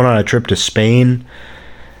 He's going on a trip to Spain.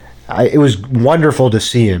 It was wonderful to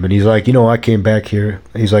see him, and he's like, I came back here.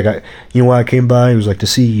 He's like, you know why I came by? He was like, to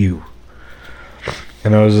see you.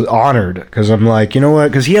 And I was honored, because I'm like, you know what?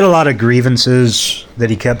 Because he had a lot of grievances that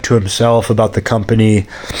he kept to himself about the company.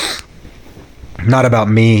 Not about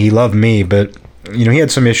me. He loved me, but, he had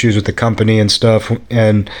some issues with the company and stuff,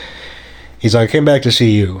 and he's like, I came back to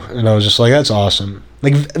see you. And I was just like, that's awesome.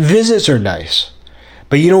 Like, visits are nice.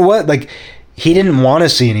 But you know what? Like, he didn't want to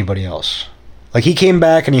see anybody else. Like, he came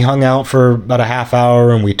back and he hung out for about a half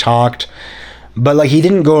hour and we talked. But, like, he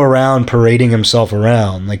didn't go around parading himself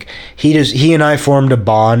around. Like, he and I formed a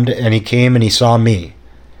bond, and he came and he saw me.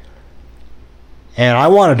 And I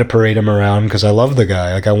wanted to parade him around because I love the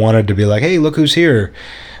guy. Like, I wanted to be like, hey, look who's here.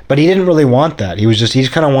 But he didn't really want that. He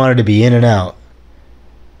just kind of wanted to be in and out.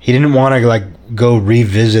 He didn't want to, like, go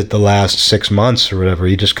revisit the last 6 months or whatever.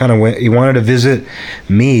 He just kind of he wanted to visit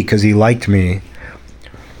me because he liked me.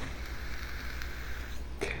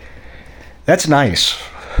 That's nice.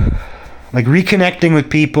 Like, reconnecting with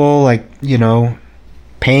people, like,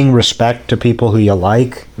 paying respect to people who you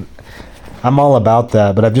like. I'm all about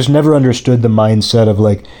that, but I've just never understood the mindset of,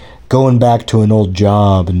 like, going back to an old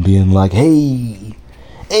job and being like, hey,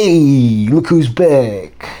 look who's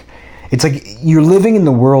back. It's like you're living in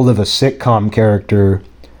the world of a sitcom character,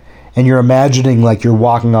 and you're imagining, like, you're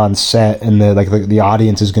walking on set and the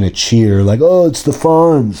audience is going to cheer, like, oh, it's the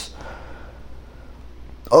Fonz.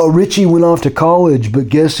 Oh, Richie went off to college, but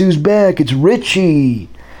guess who's back? It's Richie.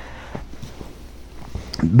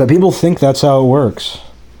 But people think that's how it works.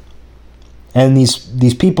 And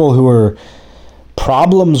these people who are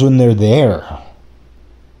problems when they're there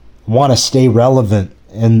want to stay relevant,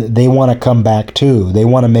 and they want to come back too. They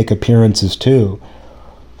want to make appearances too.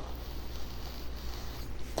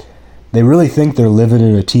 They really think they're living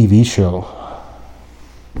in a TV show.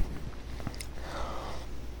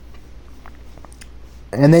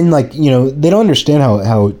 And then, like, they don't understand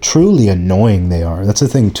how truly annoying they are. That's the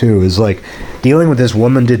thing, too, is, like, dealing with this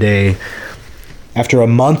woman today after a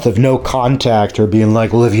month of no contact, or being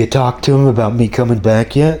like, well, have you talked to him about me coming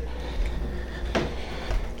back yet?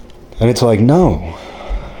 And it's like, no.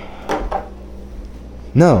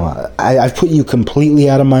 No, I've put you completely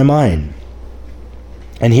out of my mind.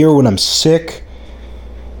 And here when I'm sick,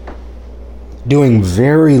 doing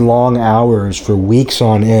very long hours for weeks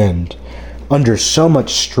on end, under so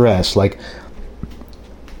much stress, like,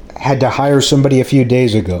 had to hire somebody a few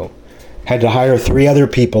days ago, had to hire 3 other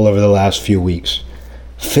people over the last few weeks,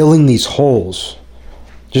 filling these holes,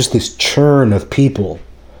 just this churn of people.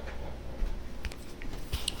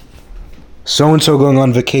 So-and-so going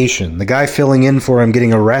on vacation. The guy filling in for him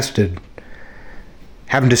getting arrested,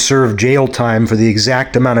 having to serve jail time for the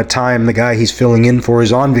exact amount of time the guy he's filling in for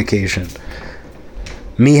is on vacation.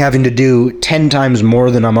 Me having to do 10 times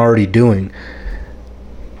more than I'm already doing.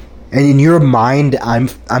 And in your mind, I'm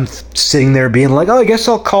sitting there being like, oh, I guess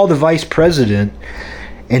I'll call the vice president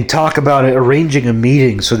and talk about it, arranging a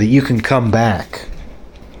meeting so that you can come back.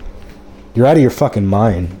 You're out of your fucking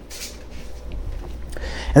mind.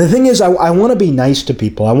 And the thing is, I want to be nice to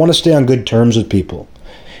people. I want to stay on good terms with people.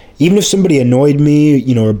 Even if somebody annoyed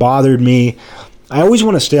me, or bothered me, I always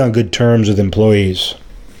want to stay on good terms with employees.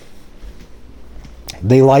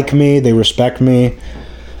 They like me, they respect me.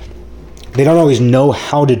 They don't always know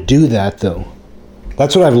how to do that, though.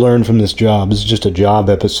 That's what I've learned from this job. This is just a job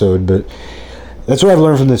episode, but that's what I've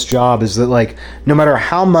learned from this job is that, like, no matter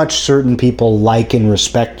how much certain people like and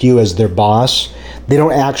respect you as their boss, they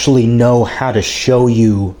don't actually know how to show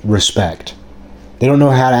you respect. They don't know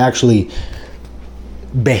how to actually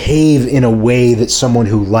behave in a way that someone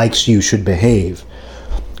who likes you should behave.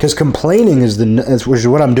 Because complaining which is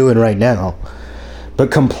what I'm doing right now. But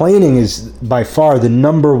complaining is by far the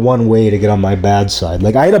number one way to get on my bad side.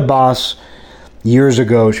 Like, I had a boss years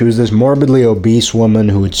ago. She was this morbidly obese woman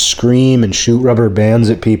who would scream and shoot rubber bands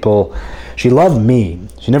at people. She loved me.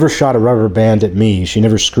 She never shot a rubber band at me. She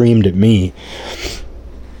never screamed at me.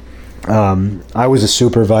 I was a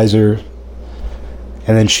supervisor,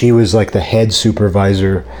 and then she was like the head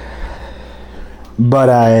supervisor.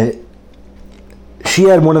 But she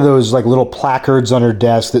had one of those like little placards on her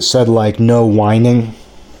desk that said like no whining,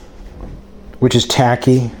 which is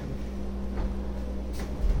tacky.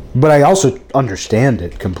 But I also understand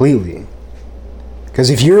it completely. Because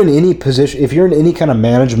if you're in any position, if you're in any kind of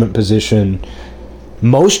management position,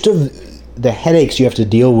 most of the headaches you have to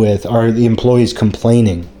deal with are the employees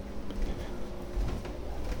complaining,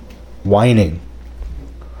 whining.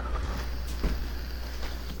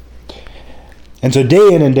 And so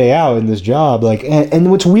day in and day out in this job, like, and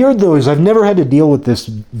what's weird though is I've never had to deal with this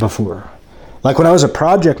before. Like when I was a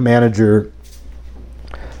project manager,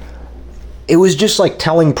 it was just like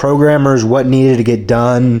telling programmers what needed to get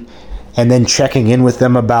done and then checking in with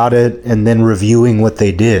them about it and then reviewing what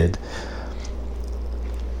they did.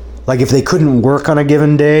 Like if they couldn't work on a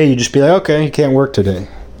given day, you just be like, okay, he can't work today,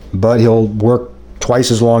 but he'll work twice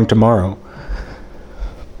as long tomorrow.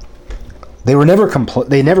 They never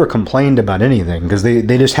complained about anything because they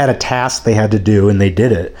just had a task they had to do and they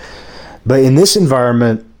did it. But in this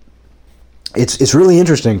environment, it's really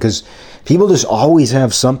interesting because people just always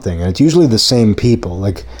have something, and it's usually the same people.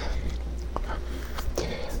 Like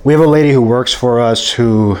we have a lady who works for us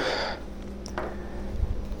who,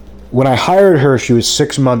 when I hired her, she was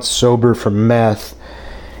 6 months sober from meth,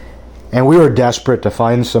 and we were desperate to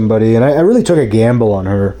find somebody, and I really took a gamble on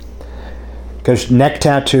her because neck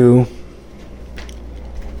tattoo.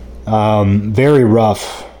 Very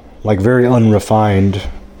rough, like very unrefined.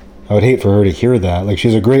 I would hate for her to hear that. Like, she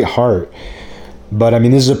has a great heart. But, I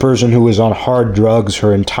mean, this is a person who was on hard drugs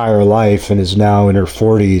her entire life and is now in her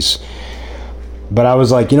 40s. But I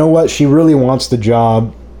was like, you know what? She really wants the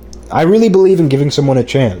job. I really believe in giving someone a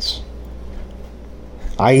chance.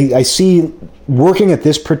 I see working at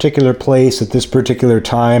this particular place at this particular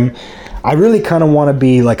time, I really kind of want to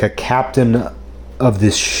be like a captain of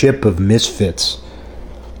this ship of misfits.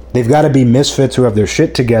 They've got to be misfits who have their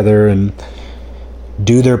shit together and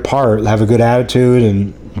do their part, have a good attitude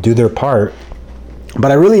and do their part.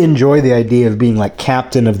 But I really enjoy the idea of being like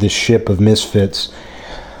captain of this ship of misfits.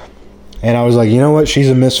 And I was like, you know what? She's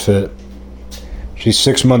a misfit. She's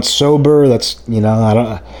 6 months sober. That's,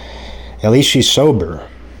 at least she's sober.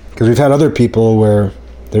 Because we've had other people where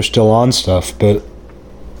they're still on stuff, but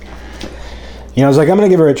I was like, I'm going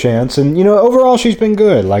to give her a chance. And, overall, she's been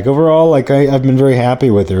good. Like, overall, like, I've been very happy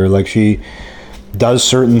with her. Like, she does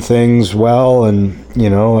certain things well, and,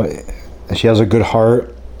 she has a good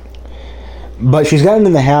heart. But she's gotten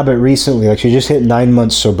in the habit recently. Like, she just hit 9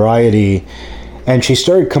 months sobriety, and she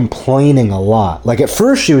started complaining a lot. Like, at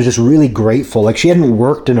first, she was just really grateful. Like, she hadn't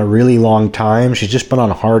worked in a really long time. She's just been on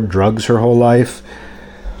hard drugs her whole life.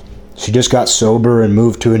 She just got sober and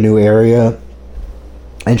moved to a new area.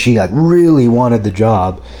 And she like really wanted the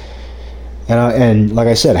job, and like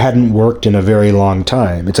I said, hadn't worked in a very long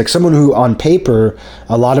time. It's like someone who, on paper,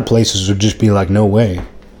 a lot of places would just be like, no way.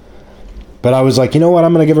 But I was like, you know what?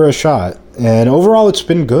 I'm going to give her a shot. And overall, it's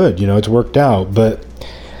been good. It's worked out. But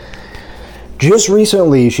just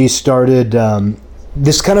recently, she started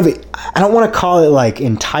this kind of, I don't want to call it like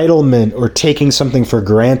entitlement or taking something for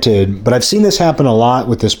granted, but I've seen this happen a lot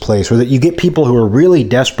with this place, where that you get people who are really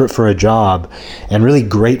desperate for a job and really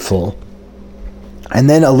grateful. And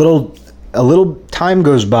then a little a little time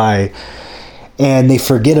goes by and they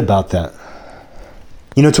forget about that.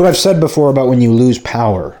 It's what I've said before about when you lose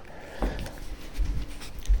power.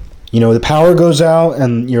 The power goes out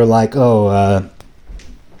and you're like, oh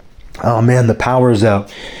man, the power's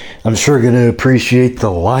out. I'm sure going to appreciate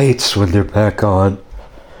the lights when they're back on.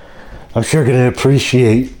 I'm sure going to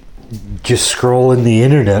appreciate just scrolling the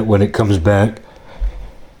internet when it comes back.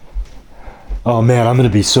 Oh man, I'm going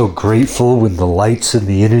to be so grateful when the lights and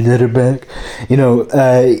the internet are back.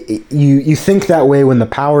 You think that way when the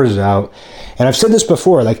power's out. And I've said this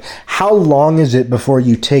before, like, how long is it before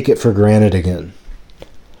you take it for granted again?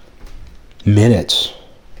 Minutes.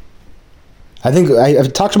 I think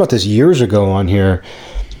I've talked about this years ago on here,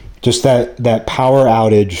 just that power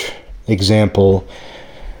outage example,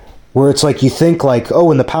 where it's like you think like, oh,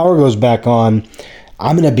 when the power goes back on,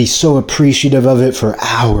 I'm going to be so appreciative of it for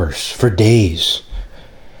hours, for days.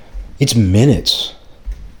 It's minutes.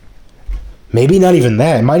 Maybe not even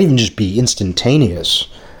that. It might even just be instantaneous.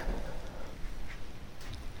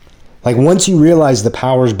 Like once you realize the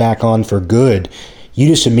power's back on for good, you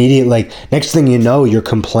just immediately, like, next thing you know, you're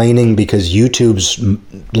complaining because YouTube's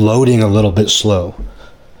loading a little bit slow.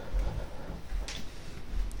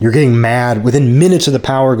 You're getting mad. Within minutes of the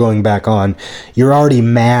power going back on, you're already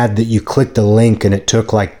mad that you clicked a link and it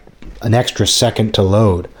took like an extra second to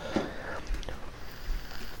load.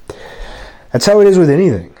 That's how it is with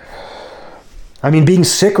anything. I mean, being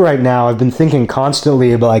sick right now, I've been thinking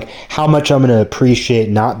constantly about like how much I'm going to appreciate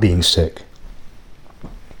not being sick.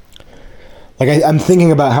 Like I'm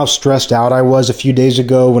thinking about how stressed out I was a few days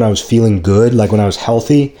ago when I was feeling good, like when I was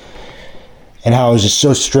healthy. And how I was just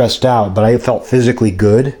so stressed out, but I felt physically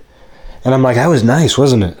good. And I'm like, that was nice,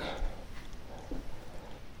 wasn't it?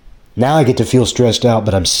 Now I get to feel stressed out,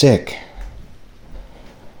 but I'm sick.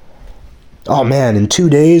 Oh man, in 2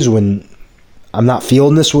 days when I'm not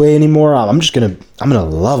feeling this way anymore, I'm gonna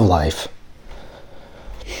love life.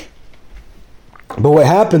 But what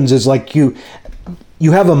happens is like you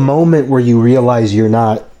have a moment where you realize you're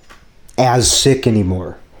not as sick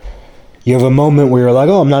anymore. You have a moment where you're like,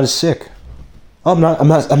 oh, I'm not as sick. Oh, I'm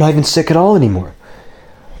not even sick at all anymore.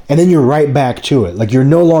 And then you're right back to it. Like you're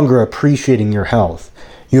no longer appreciating your health.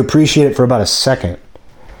 You appreciate it for about a second.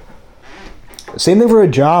 Same thing for a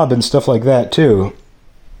job and stuff like that too.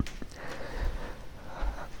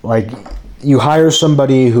 Like you hire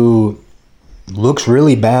somebody who looks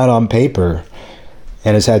really bad on paper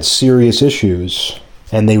and has had serious issues,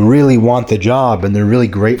 and they really want the job and they're really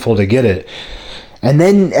grateful to get it. And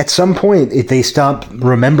then at some point they stop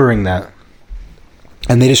remembering that.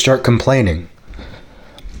 And they just start complaining.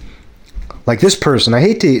 Like this person, I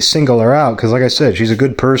hate to single her out because like I said, she's a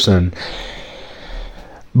good person.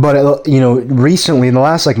 But, recently in the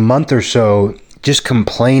last like month or so, just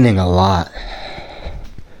complaining a lot.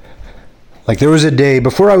 Like there was a day,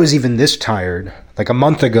 before I was even this tired, like a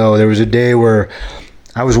month ago, there was a day where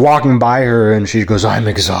I was walking by her and she goes, I'm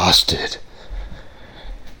exhausted.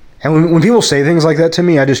 And when people say things like that to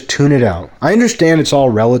me, I just tune it out. I understand it's all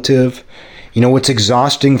relative. What's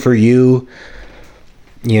exhausting for you,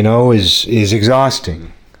 is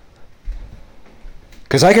exhausting.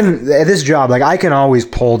 Because I can, at this job, like I can always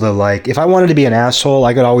pull the, like, if I wanted to be an asshole,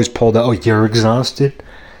 I could always pull the, oh, you're exhausted?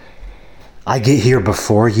 I get here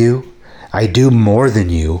before you. I do more than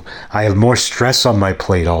you. I have more stress on my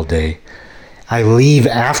plate all day. I leave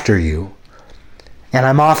after you. And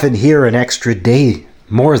I'm often here an extra day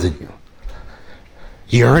more than you.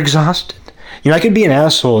 You're exhausted? I could be an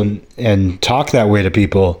asshole and talk that way to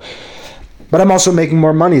people, but I'm also making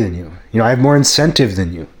more money than you. I have more incentive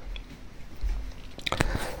than you.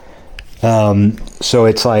 So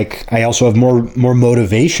it's like I also have more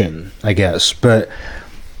motivation, I guess. But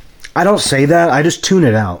I don't say that. I just tune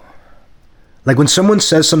it out. Like when someone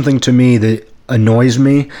says something to me that annoys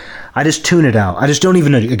me, I just tune it out. I just don't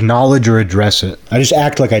even acknowledge or address it. I just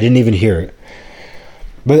act like I didn't even hear it.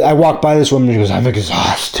 But I walk by this woman and she goes, I'm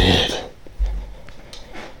exhausted.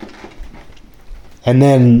 And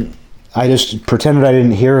then I just pretended I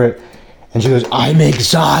didn't hear it. And she goes, I'm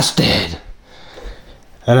exhausted.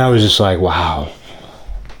 And I was just like, wow.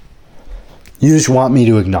 You just want me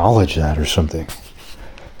to acknowledge that or something.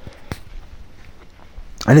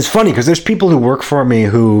 And it's funny because there's people who work for me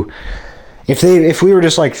who, if we were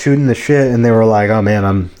just like shooting the shit and they were like, oh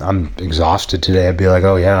man, I'm exhausted today, I'd be like,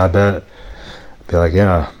 oh yeah, I bet. I'd be like,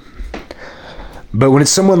 yeah. But when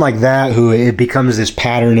it's someone like that who it becomes this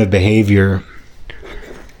pattern of behavior.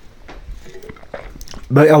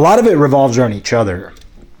 But a lot of it revolves around each other.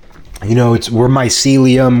 We're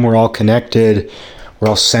mycelium, we're all connected, we're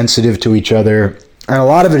all sensitive to each other. And a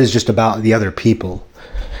lot of it is just about the other people.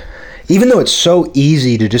 even though it's so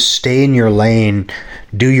easy to just stay in your lane,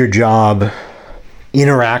 do your job,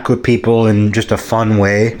 interact with people in just a fun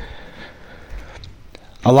way,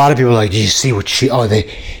 a lot of people are like, do you see what they're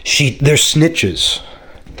snitches.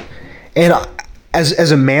 And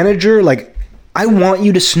as a manager, like, I want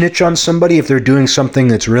you to snitch on somebody if they're doing something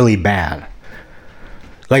that's really bad.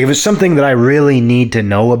 Like, if it's something that I really need to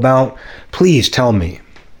know about, please tell me.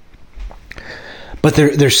 But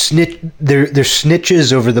they're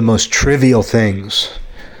snitches over the most trivial things.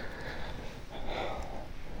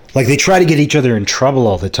 Like, they try to get each other in trouble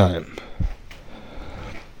all the time.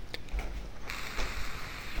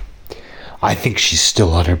 I think she's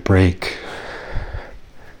still on her break.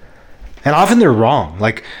 And often they're wrong.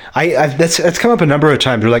 Like, that's come up a number of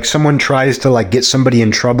times where, like, someone tries to, like, get somebody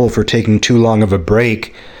in trouble for taking too long of a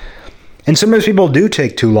break. And sometimes people do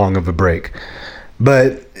take too long of a break.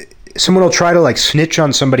 But someone will try to, like, snitch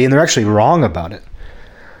on somebody and they're actually wrong about it.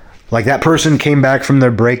 Like, that person came back from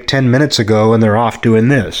their break 10 minutes ago and they're off doing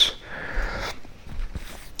this.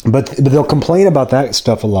 But they'll complain about that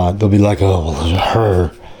stuff a lot. They'll be like, oh, well, it was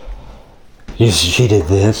her. She did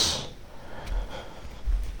this.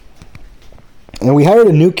 And we hired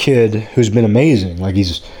a new kid who's been amazing. Like,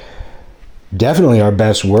 he's definitely our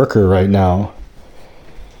best worker right now.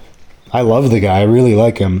 I love the guy. I really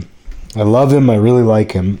like him. I love him. I really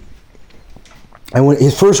like him. And when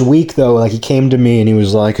his first week, though, like, he came to me and he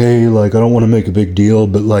was like, hey, like, I don't want to make a big deal,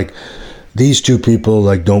 but, like, these two people,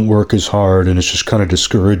 like, don't work as hard, and it's just kind of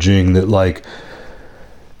discouraging that, like,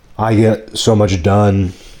 I get so much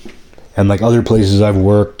done. And, like, other places I've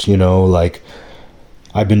worked, you know, like,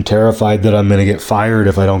 I've been terrified that I'm going to get fired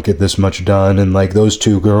if I don't get this much done. And, like, those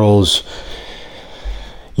two girls,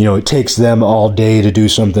 you know, it takes them all day to do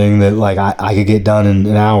something that, like, I could get done in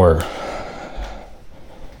an hour.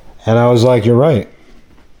 And I was like, you're right.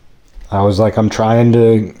 I was like, I'm trying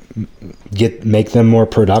to make them more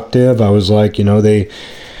productive. I was like, you know, they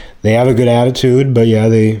have a good attitude, but yeah,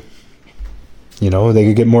 they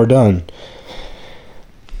could get more done.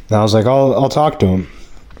 And I was like, I'll talk to him.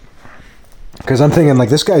 Because I'm thinking, like,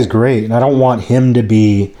 this guy's great, and I don't want him to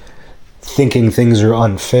be thinking things are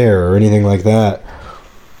unfair or anything like that.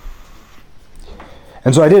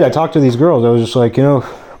 And so I did. I talked to these girls. I was just like, you know,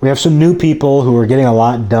 we have some new people who are getting a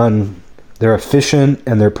lot done. They're efficient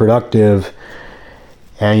and they're productive.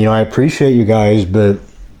 And, you know, I appreciate you guys, but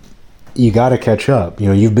you got to catch up. You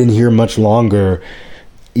know, you've been here much longer.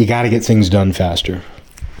 You got to get things done faster.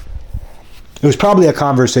 It was probably a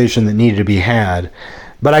conversation that needed to be had,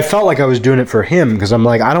 but I felt like I was doing it for him because I'm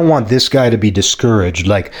like, I don't want this guy to be discouraged.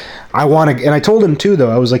 Like, I want to, and I told him too,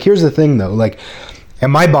 though, I was like, here's the thing, though. Like,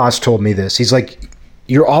 and my boss told me this. He's like,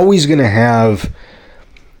 you're always going to have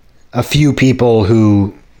a few people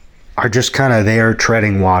who are just kind of there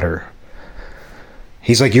treading water.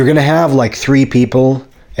 He's like, you're going to have like 3 people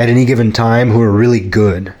at any given time who are really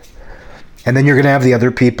good. And then you're going to have the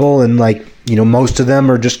other people, and, like, you know, most of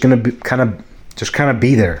them are just going to be kind of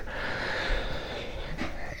be there.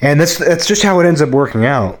 And that's just how it ends up working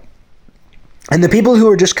out. And the people who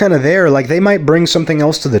are just kind of there, like, they might bring something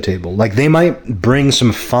else to the table. Like, they might bring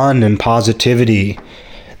some fun and positivity.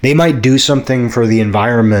 They might do something for the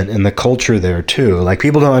environment and the culture there too. Like,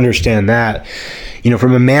 people don't understand that. You know,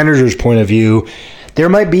 from a manager's point of view, there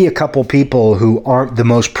might be a couple people who aren't the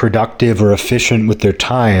most productive or efficient with their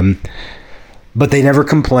time, but they never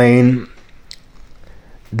complain.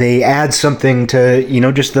 They add something to, you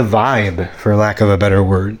know, just the vibe, for lack of a better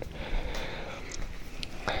word.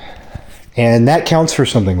 And that counts for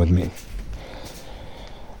something with me.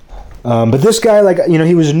 But this guy, like, you know,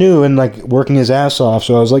 he was new and, like, working his ass off.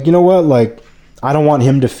 So I was like, you know what? Like, I don't want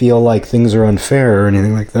him to feel like things are unfair or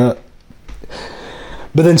anything like that.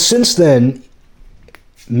 But then since then,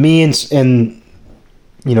 me and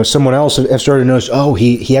you know, someone else have started to notice, oh,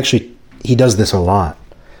 he does this a lot.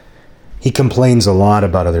 He complains a lot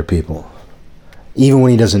about other people, even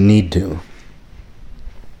when he doesn't need to.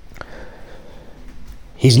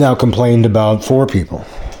 He's now complained about 4 people.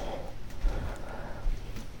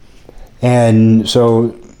 And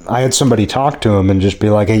so I had somebody talk to him and just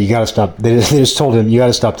be like, hey, you gotta stop. They just told him, you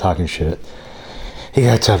gotta stop talking shit. You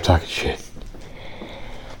gotta stop talking shit.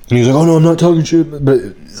 And he was like, oh no, I'm not talking shit. But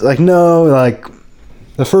like, no, like,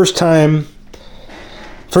 the first time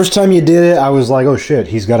you did it, I was like, oh shit,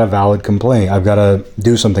 he's got a valid complaint. I've got to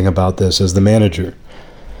do something about this as the manager.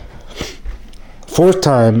 4th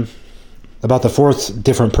time, about the 4th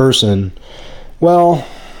different person, well,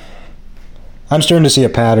 I'm starting to see a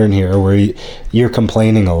pattern here where you're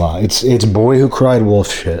complaining a lot. It's boy who cried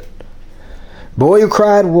wolf shit. Boy who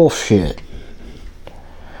cried wolf shit.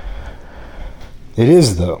 It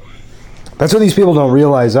is, though. That's what these people don't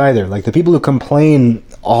realize either. Like the people who complain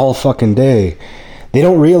all fucking day, they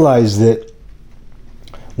don't realize that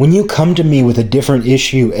when you come to me with a different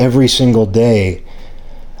issue every single day,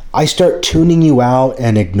 I start tuning you out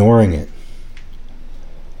and ignoring it.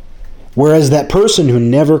 Whereas that person who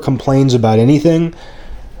never complains about anything,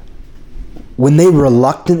 when they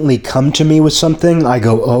reluctantly come to me with something, I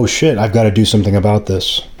go, oh shit, I've got to do something about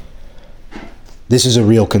this. This is a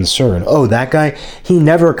real concern. Oh, that guy, he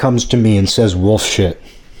never comes to me and says wolf shit.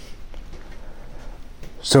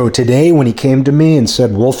 So today when he came to me and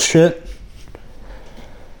said wolf shit,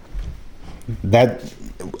 that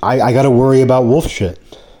I got to worry about wolf shit.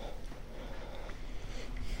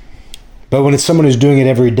 But when it's someone who's doing it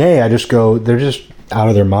every day, I just go, they're just out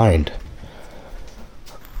of their mind.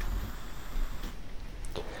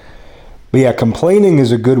 But yeah, complaining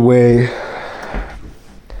is a good way,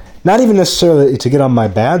 not even necessarily to get on my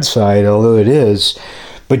bad side, although it is,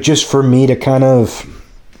 but just for me to kind of,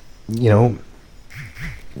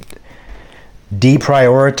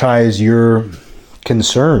 deprioritize your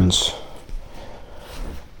concerns.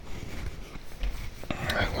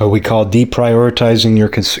 What we call deprioritizing your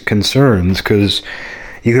concerns, because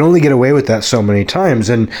you can only get away with that so many times.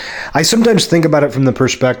 And I sometimes think about it from the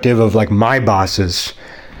perspective of like my bosses,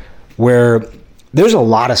 where there's a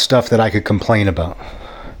lot of stuff that I could complain about.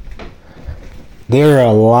 There are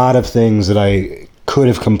a lot of things that I could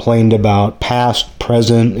have complained about, past,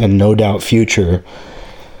 present, and no doubt future.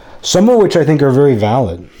 Some of which I think are very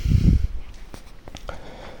valid.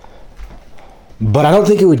 But I don't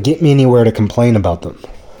think it would get me anywhere to complain about them.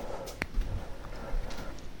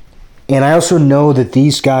 And I also know that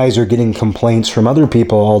these guys are getting complaints from other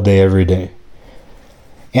people all day, every day.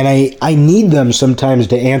 And I need them sometimes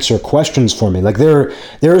to answer questions for me. Like there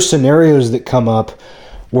are scenarios that come up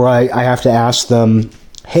where I have to ask them,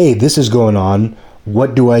 hey, this is going on.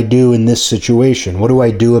 What do I do in this situation? What do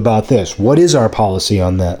I do about this? What is our policy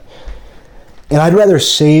on that? And I'd rather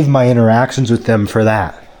save my interactions with them for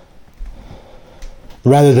that.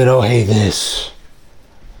 Rather than, oh, hey, this.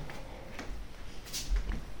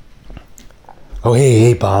 Oh,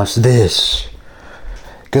 hey, boss, this.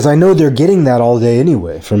 Because I know they're getting that all day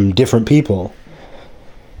anyway from different people.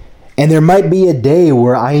 And there might be a day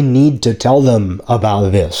where I need to tell them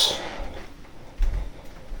about this.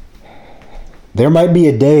 There might be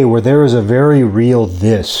a day where there is a very real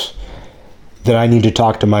this that I need to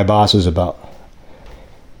talk to my bosses about.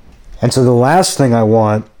 And so the last thing I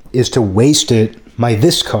want is to waste my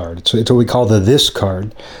this card. So it's what we call the this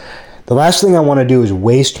card. The last thing I want to do is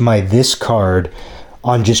waste my this card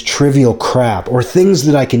on just trivial crap or things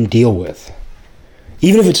that I can deal with.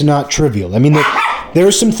 Even if it's not trivial. I mean, there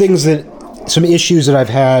are some issues that I've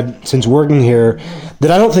had since working here that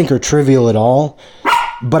I don't think are trivial at all,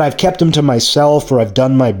 but I've kept them to myself, or I've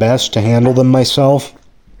done my best to handle them myself.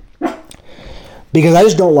 Because I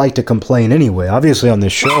just don't like to complain anyway. Obviously on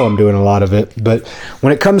this show I'm doing a lot of it, but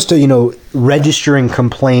when it comes to, registering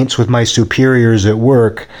complaints with my superiors at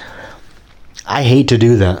work, I hate to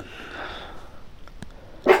do that.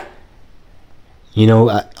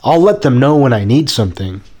 I'll let them know when I need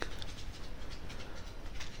something,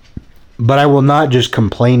 but I will not just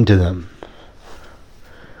complain to them.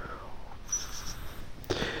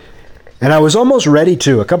 And I was almost ready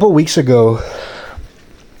to. A couple of weeks ago,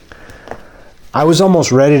 I was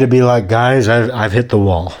almost ready to be like, guys, I've hit the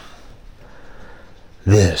wall.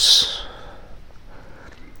 This.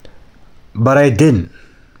 But I didn't.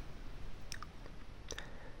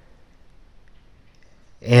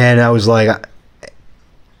 And I was like,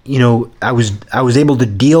 I was able to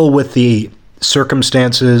deal with the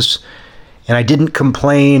circumstances, and I didn't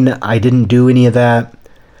complain. I didn't do any of that.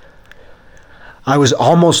 I was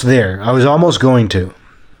almost there. I was almost going to.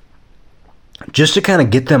 Just to kind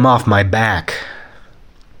of get them off my back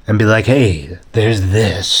and be like, hey, there's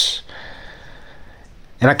this.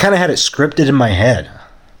 And I kind of had it scripted in my head.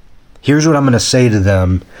 Here's what I'm going to say to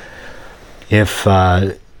them if,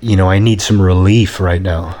 I need some relief right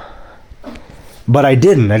now. But I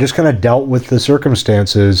didn't. I just kind of dealt with the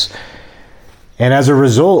circumstances. And as a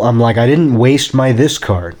result, I'm like, I didn't waste my this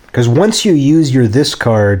card. Because once you use your this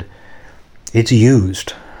card, it's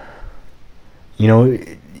used.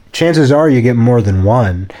 Chances are you get more than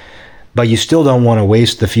one, but you still don't want to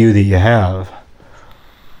waste the few that you have.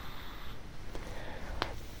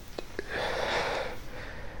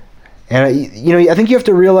 And, I think you have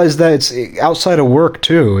to realize that it's outside of work,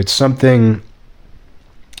 too. It's something,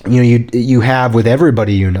 you have with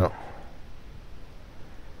everybody you know.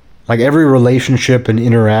 Like every relationship and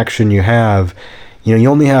interaction you have, you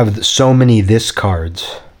only have so many this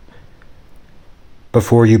cards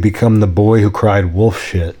before you become the boy who cried wolf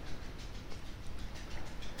shit.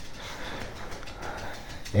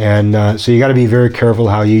 And so you got to be very careful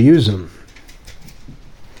how you use them.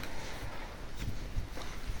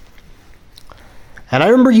 And I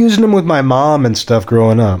remember using them with my mom and stuff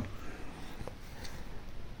growing up.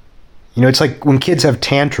 You know, it's like when kids have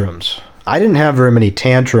tantrums. I didn't have very many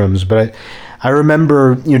tantrums, but I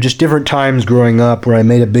remember, you know, just different times growing up where I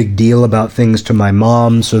made a big deal about things to my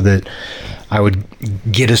mom so that I would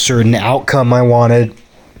get a certain outcome I wanted.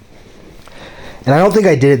 And I don't think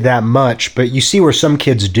I did it that much, but you see where some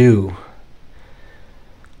kids do.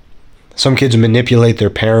 Some kids manipulate their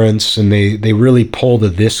parents, and they really pull the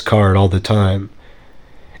this card all the time.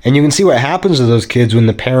 And you can see what happens to those kids when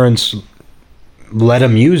the parents let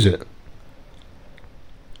them use it.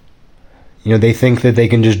 You know, they think that they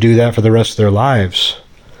can just do that for the rest of their lives.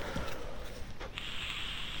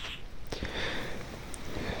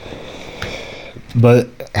 But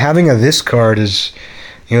having a this card is,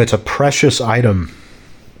 you know, it's a precious item.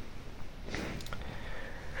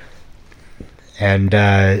 And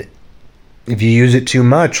if you use it too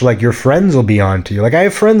much, like, your friends will be on to you. Like, I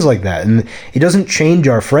have friends like that, and it doesn't change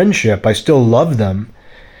our friendship. I still love them.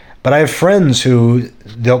 But I have friends who,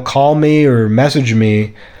 they'll call me or message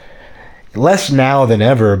me, less now than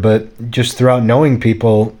ever, but just throughout knowing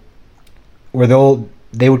people, where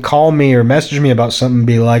they would call me or message me about something and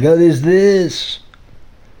be like, oh, there's this.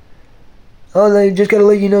 Oh, I just gotta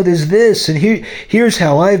let you know there's this, and here's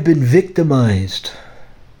how I've been victimized.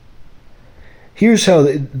 Here's how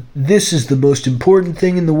this is the most important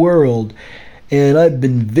thing in the world, and I've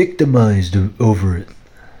been victimized over it.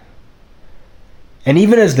 And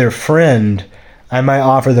even as their friend, I might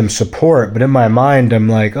offer them support, but in my mind, I'm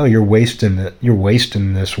like, oh, you're wasting it. You're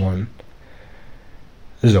wasting this one.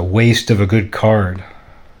 This is a waste of a good card.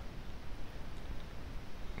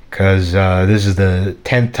 Because this is the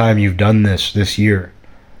 10th time you've done this year.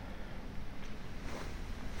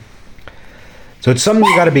 So it's something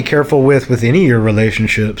you got to be careful with any of your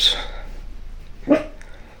relationships.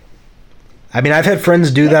 I mean, I've had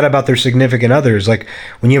friends do that about their significant others. Like,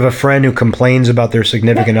 when you have a friend who complains about their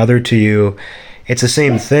significant other to you, it's the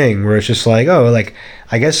same thing, where it's just like, oh, like,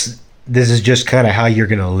 I guess this is just kind of how you're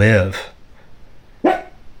going to live. Oh,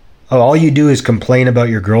 all you do is complain about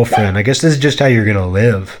your girlfriend. I guess this is just how you're going to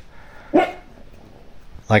live.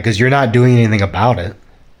 Like, because you're not doing anything about it.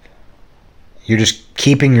 You're just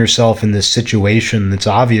keeping yourself in this situation that's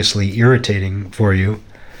obviously irritating for you.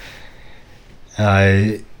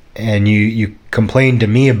 And you complain to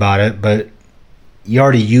me about it, but you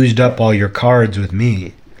already used up all your cards with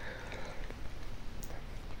me.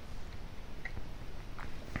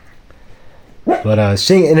 But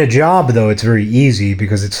seeing in a job, though, it's very easy,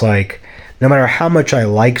 because it's like, no matter how much I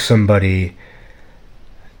like somebody,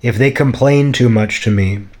 if they complain too much to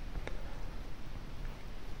me,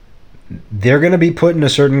 they're going to be put in a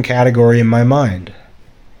certain category in my mind.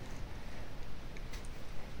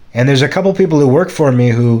 And there's a couple people who work for me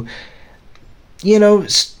who, you know,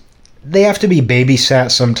 they have to be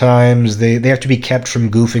babysat sometimes. They have to be kept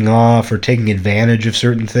from goofing off or taking advantage of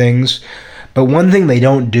certain things. But one thing they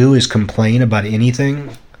don't do is complain about anything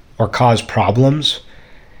or cause problems.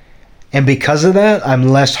 And because of that, I'm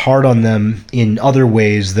less hard on them in other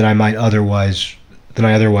ways than I otherwise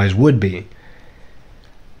would be.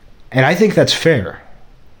 And I think that's fair.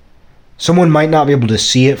 Someone might not be able to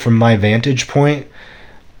see it from my vantage point,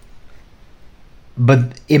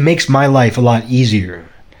 but it makes my life a lot easier.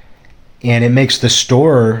 And it makes the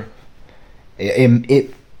store,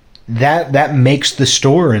 that makes the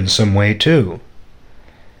store in some way too.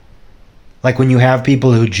 Like when you have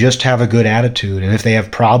people who just have a good attitude, and if they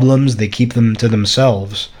have problems, they keep them to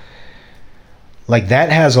themselves. Like, that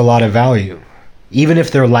has a lot of value. Even if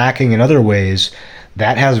they're lacking in other ways,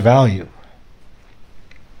 that has value.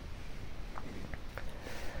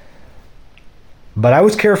 But I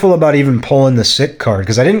was careful about even pulling the sick card,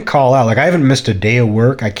 because I didn't call out. Like, I haven't missed a day of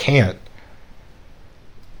work. I can't.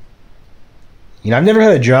 You know, I've never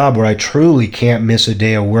had a job where I truly can't miss a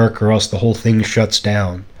day of work, or else the whole thing shuts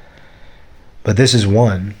down. But this is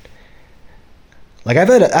one. Like, I've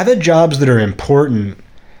had jobs that are important,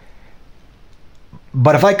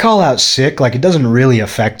 but if I call out sick, like, it doesn't really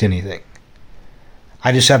affect anything.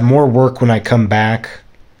 I just have more work when I come back.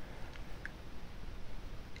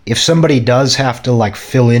 If somebody does have to, like,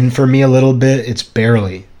 fill in for me a little bit, it's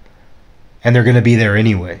barely. And they're going to be there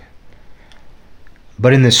anyway.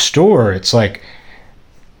 But in this store, it's like,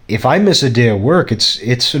 if I miss a day of work,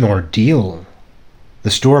 it's an ordeal. The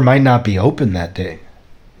store might not be open that day.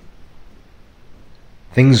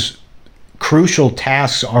 Crucial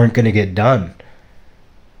tasks aren't going to get done.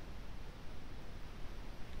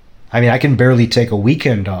 I mean, I can barely take a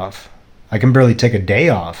weekend off. I can barely take a day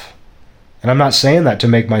off. And I'm not saying that to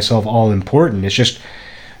make myself all important. It's just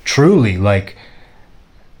truly like,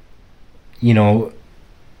 you know,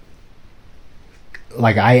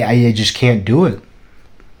 like I just can't do it.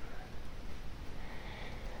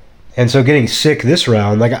 And so getting sick this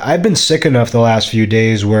round, like I've been sick enough the last few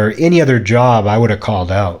days where any other job I would have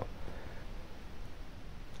called out.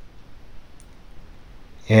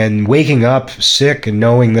 And waking up sick and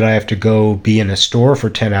knowing that I have to go be in a store for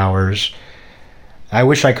 10 hours, I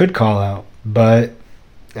wish I could call out, but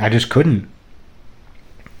I just couldn't.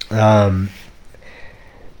 But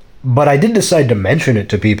I did decide to mention it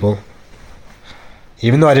to people.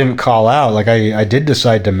 Even though I didn't call out, like I did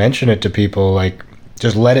decide to mention it to people, like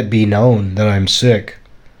just let it be known that I'm sick.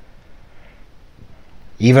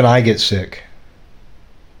 Even I get sick.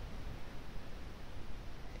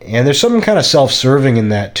 And there's something kind of self-serving in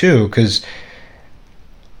that too, because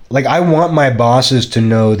like I want my bosses to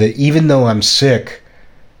know that even though I'm sick,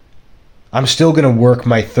 I'm still going to work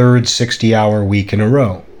my third 60-hour week in a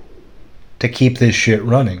row to keep this shit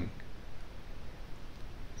running.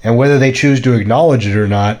 And whether they choose to acknowledge it or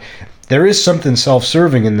not, there is something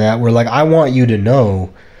self-serving in that where like I want you to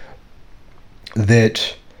know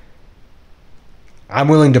that I'm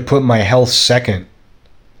willing to put my health second.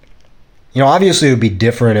 You know, obviously it would be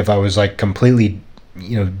different if I was like completely,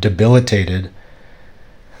 you know, debilitated.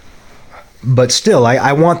 But still,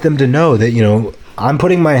 I want them to know that, you know, I'm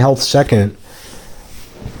putting my health second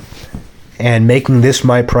and making this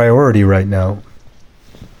my priority right now.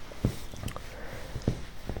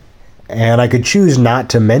 And I could choose not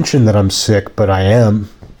to mention that I'm sick, but I am.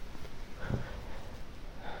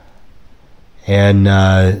 And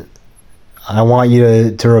I want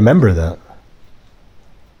you to remember that.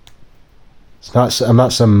 I'm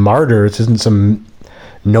not some martyr. This isn't some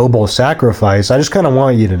noble sacrifice. I just kind of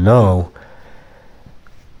want you to know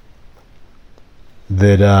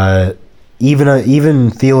that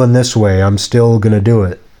even feeling this way, I'm still going to do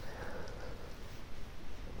it.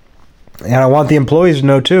 And I want the employees to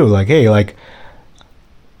know too, like, hey, like,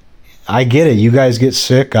 I get it. You guys get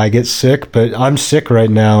sick. I get sick, but I'm sick right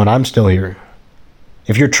now and I'm still here.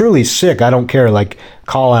 If you're truly sick, I don't care. Like,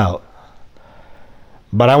 call out.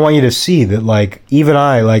 But I want you to see that, like, even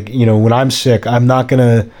I, like, you know, when I'm sick, I'm not going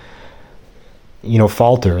to, you know,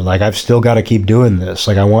 falter. Like, I've still got to keep doing this.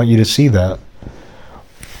 Like, I want you to see that.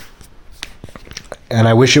 And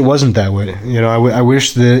I wish it wasn't that way. You know, I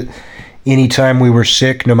wish that anytime we were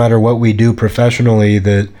sick, no matter what we do professionally,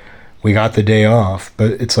 that we got the day off.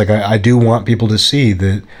 But it's like, I do want people to see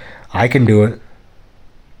that I can do it.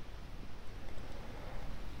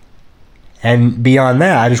 And beyond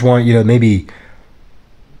that, I just want you to maybe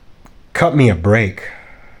cut me a break.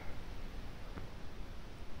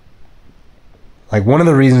 Like, one of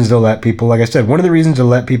the reasons to let people, like I said, one of the reasons to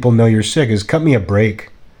let people know you're sick is cut me a break.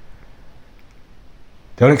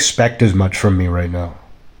 Don't expect as much from me right now.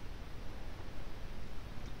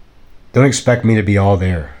 Don't expect me to be all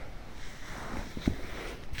there.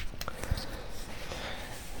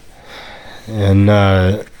 And,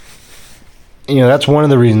 you know, that's one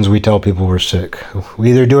of the reasons we tell people we're sick.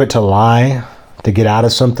 We either do it to lie, to get out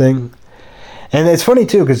of something. And it's funny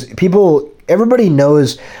too, because everybody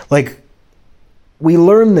knows, like, we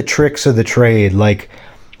learn the tricks of the trade. Like,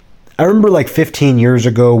 I remember like 15 years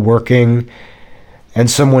ago working and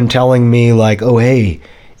someone telling me like, oh, hey,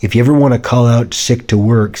 if you ever want to call out sick to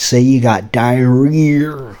work, say you got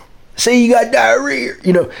diarrhea. Say you got diarrhea.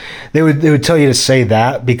 You know, they would tell you to say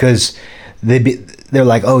that because they're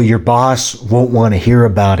like, oh, your boss won't want to hear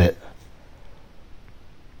about it.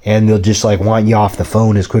 And they'll just like want you off the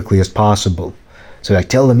phone as quickly as possible. So like,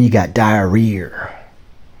 tell them you got diarrhea.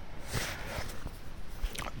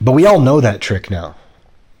 But we all know that trick now.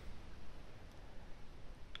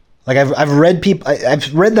 Like I've read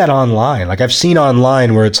that online. Like I've seen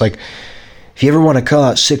online where it's like, if you ever want to call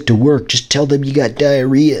out sick to work, just tell them you got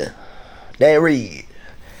diarrhea. Diarrhea.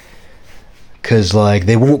 Because like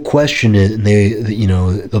they won't question it, and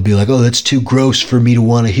they'll be like, oh, that's too gross for me to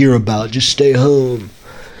want to hear about. Just stay home.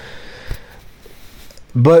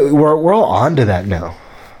 But we're all on to that now.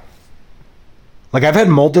 Like I've had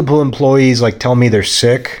multiple employees like tell me they're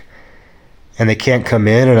sick and they can't come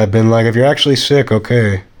in, and I've been like, if you're actually sick,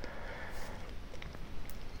 okay.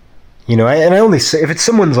 You know, and I only say if it's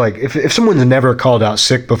someone's like if someone's never called out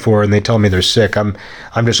sick before and they tell me they're sick, I'm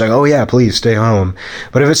just like, oh yeah, please stay home.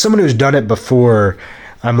 But if it's someone who's done it before,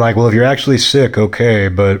 I'm like, well, if you're actually sick, okay,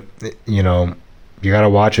 but you know, you got to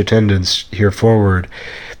watch attendance here forward.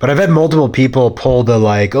 But I've had multiple people pull the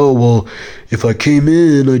like, oh, well, if I came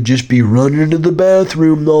in, I'd just be running to the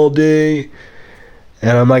bathroom all day.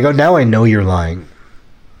 And I'm like, oh, now I know you're lying.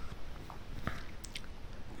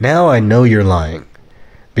 Now I know you're lying.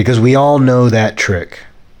 Because we all know that trick.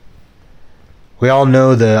 We all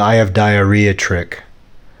know the I have diarrhea trick.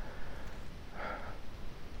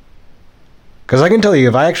 Because I can tell you,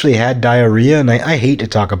 if I actually had diarrhea, and I hate to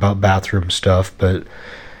talk about bathroom stuff, but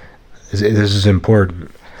this is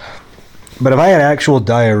important. But if I had actual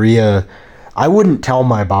diarrhea, I wouldn't tell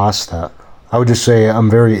my boss that. I would just say, I'm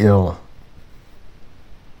very ill.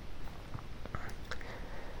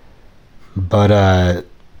 But,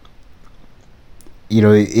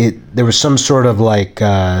 there was some sort of like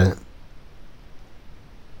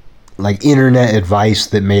internet advice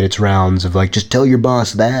that made its rounds of like, just tell your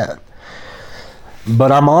boss that.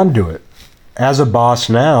 But I'm onto it. As a boss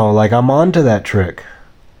now, like, I'm onto that trick.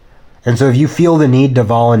 And so if you feel the need to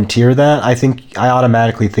volunteer that, I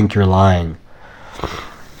automatically think you're lying.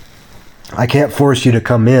 I can't force you to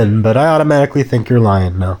come in, but I automatically think you're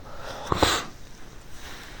lying now.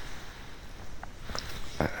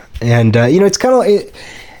 And, it's kind of,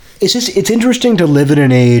 it's interesting to live in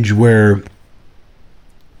an age where,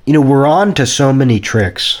 we're on to so many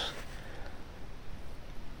tricks.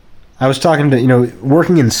 I was talking to,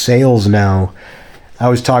 working in sales now, I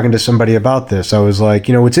was talking to somebody about this. I was like,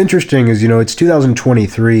 what's interesting is, it's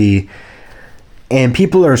 2023, and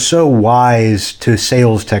people are so wise to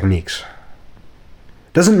sales techniques.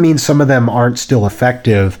 Doesn't mean some of them aren't still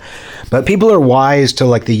effective, but people are wise to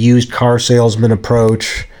like the used car salesman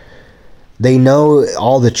approach. They know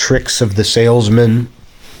all the tricks of the salesman.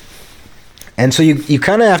 And so you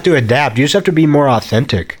kind of have to adapt. You just have to be more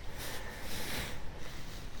authentic.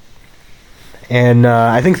 And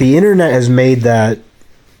I think the internet has made that,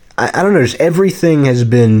 I don't know, just everything has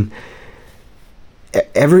been,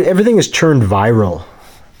 everything has turned viral.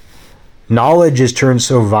 Knowledge has turned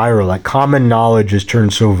so viral, like common knowledge has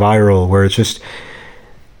turned so viral, where it's just,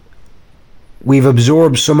 we've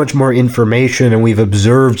absorbed so much more information and we've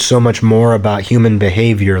observed so much more about human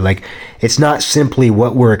behavior. Like, it's not simply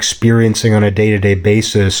what we're experiencing on a day-to-day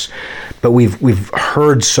basis, but we've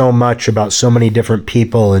heard so much about so many different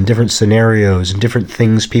people and different scenarios and different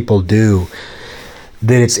things people do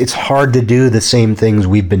that it's hard to do the same things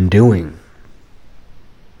we've been doing.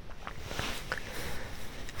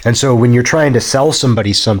 And so when you're trying to sell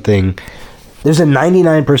somebody something, there's a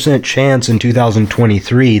 99% chance in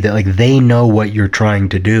 2023 that like they know what you're trying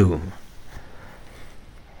to do.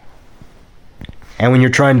 And when you're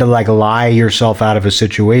trying to like lie yourself out of a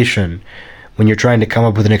situation, when you're trying to come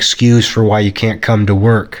up with an excuse for why you can't come to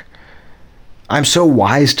work, I'm so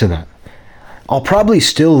wise to that. I'll probably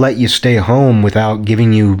still let you stay home without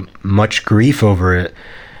giving you much grief over it,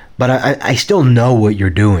 but I still know what you're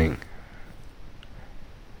doing.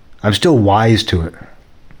 I'm still wise to it.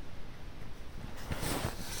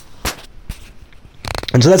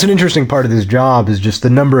 And so that's an interesting part of this job, is just the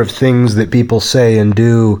number of things that people say and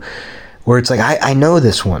do where it's like, I know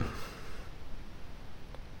this one.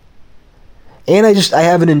 And I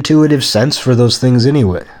have an intuitive sense for those things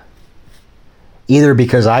anyway. Either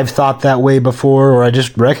because I've thought that way before, or I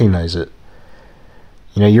just recognize it.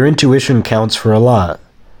 Your intuition counts for a lot.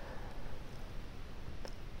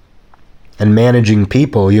 And managing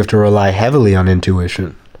people, you have to rely heavily on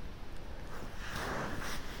intuition.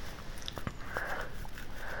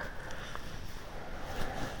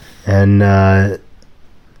 And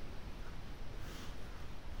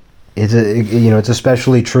it's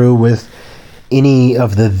especially true with any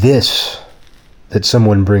of the this that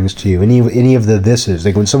someone brings to you. Any of the thises.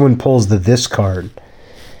 Like when someone pulls the this card,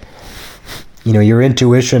 your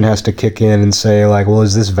intuition has to kick in and say like, well,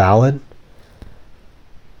 is this valid?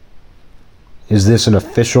 Is this an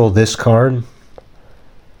official this card?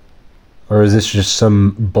 Or is this just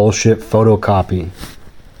some bullshit photocopy?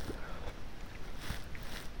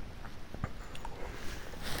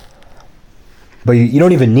 But you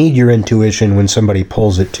don't even need your intuition when somebody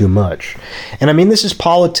pulls it too much. And I mean, this is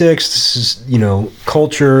politics, this is,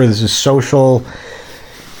 culture, this is social.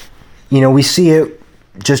 We see it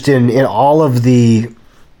just in all of the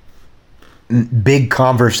big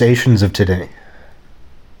conversations of today.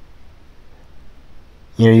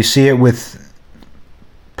 You see it with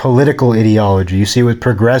political ideology, you see it with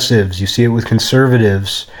progressives, you see it with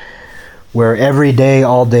conservatives, where every day,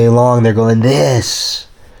 all day long, they're going, this.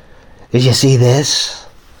 Did you see this?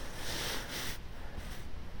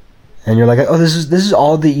 And you're like, oh, this is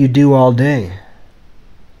all that you do all day.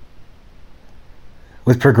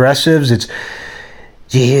 With progressives, it's,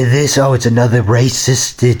 do you hear this? Oh, it's another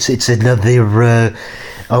racist. It's another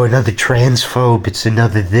another transphobe. It's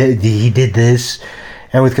another he did this.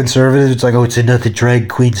 And with conservatives, it's like, oh, it's another drag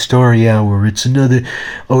queen story hour. It's another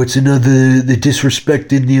the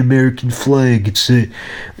disrespect in the American flag. It's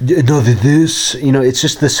another this. It's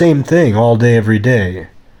just the same thing all day, every day.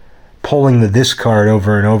 Pulling the this card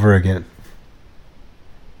over and over again.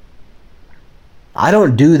 I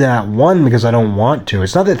don't do that, one, because I don't want to.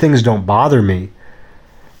 It's not that things don't bother me.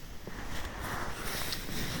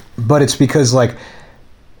 But it's because, like,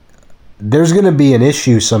 there's going to be an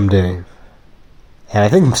issue someday. And I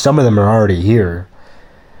think some of them are already here.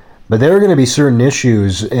 But there are going to be certain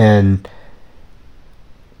issues, and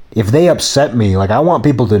if they upset me, like, I want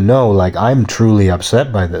people to know, like, I'm truly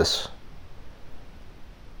upset by this.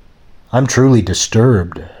 I'm truly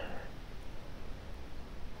disturbed.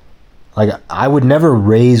 Like, I would never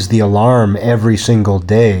raise the alarm every single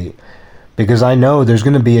day, because I know there's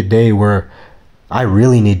going to be a day where I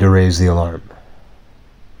really need to raise the alarm.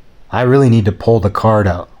 I really need to pull the card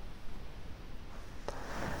out.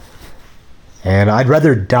 And I'd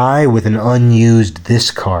rather die with an unused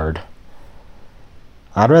this card.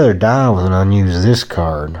 I'd rather die with an unused this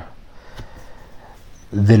card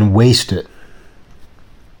than waste it.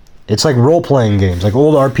 It's like role-playing games, like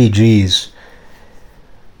old RPGs.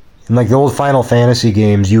 In like the old Final Fantasy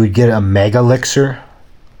games, you would get a Mega Elixir.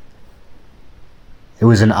 It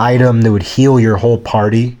was an item that would heal your whole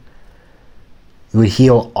party. It would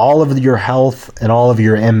heal all of your health and all of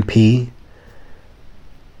your MP.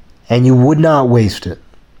 And you would not waste it.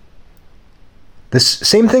 The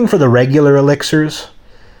same thing for the regular elixirs.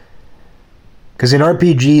 Because in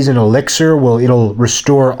RPGs, an elixir it'll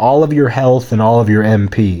restore all of your health and all of your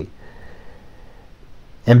MP.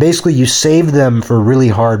 And basically you save them for really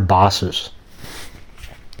hard bosses.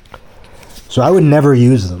 So I would never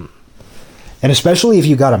use them. And especially if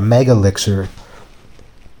you got a Mega Elixir,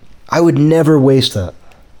 I would never waste that.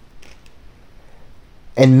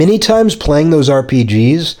 And many times playing those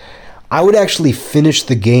RPGs, I would actually finish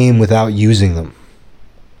the game without using them.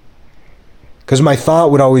 Because my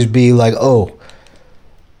thought would always be like, oh,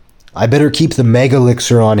 I better keep the Mega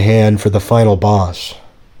Elixir on hand for the final boss.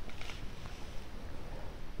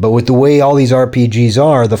 But with the way all these RPGs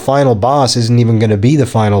are, the final boss isn't even going to be the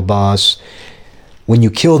final boss. When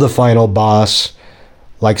you kill the final boss,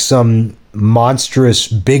 like some monstrous,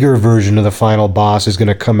 bigger version of the final boss is going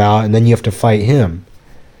to come out, and then you have to fight him.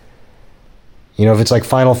 If it's like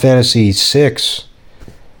Final Fantasy VI,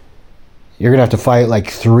 you're going to have to fight like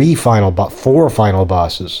 4 final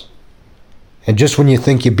bosses. And just when you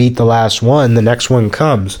think you beat the last one, the next one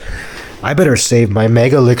comes. I better save my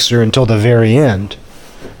Mega Elixir until the very end.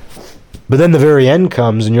 But then the very end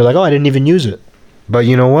comes, and you're like, oh, I didn't even use it. But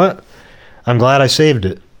you know what? I'm glad I saved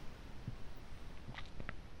it.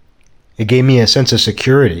 It gave me a sense of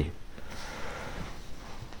security.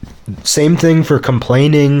 Same thing for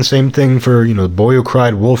complaining, same thing for, the boy who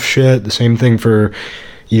cried wolf shit, the same thing for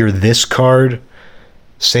your this card.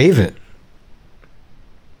 Save it.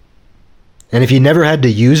 And if you never had to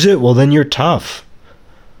use it, well, then you're tough.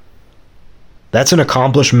 That's an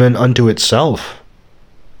accomplishment unto itself.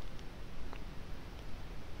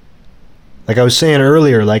 Like I was saying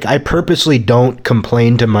earlier, like I purposely don't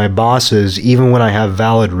complain to my bosses even when I have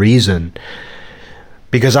valid reason.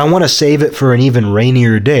 Because I want to save it for an even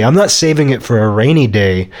rainier day. I'm not saving it for a rainy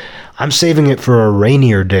day. I'm saving it for a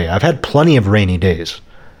rainier day. I've had plenty of rainy days.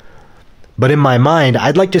 But in my mind,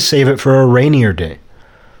 I'd like to save it for a rainier day.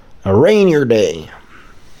 A rainier day.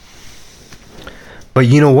 But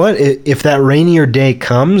you know what? If that rainier day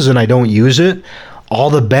comes and I don't use it, all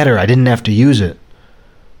the better. I didn't have to use it.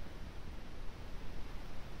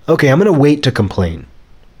 Okay, I'm going to wait to complain.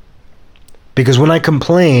 Because when I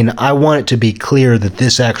complain, I want it to be clear that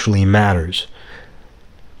this actually matters.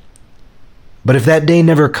 But if that day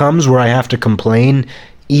never comes where I have to complain,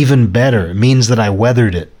 even better. It means that I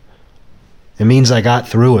weathered it. It means I got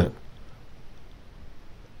through it.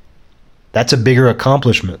 That's a bigger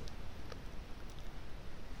accomplishment.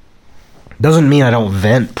 Doesn't mean I don't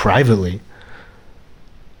vent privately.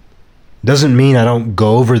 Doesn't mean I don't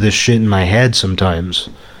go over this shit in my head sometimes.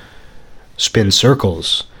 Spin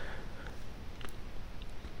circles.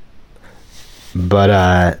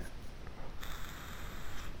 But,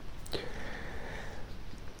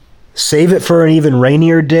 save it for an even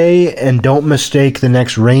rainier day, and don't mistake the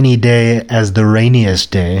next rainy day as the rainiest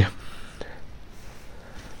day.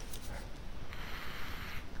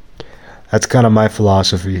 That's kind of my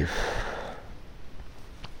philosophy.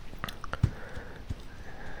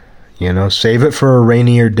 Save it for a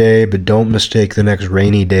rainier day, but don't mistake the next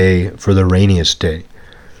rainy day for the rainiest day.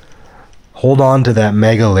 Hold on to that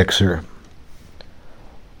Mega Elixir.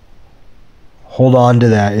 Hold on to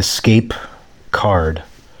that escape card.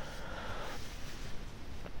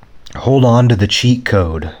 hold on to the cheat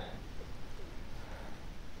code.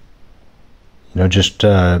 Just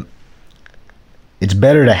it's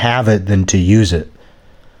better to have it than to use it.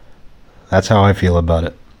 That's how I feel about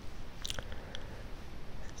it.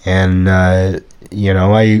 And I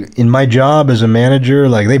in my job as a manager,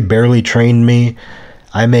 like, they barely trained me.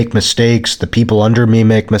 I make mistakes. The people under me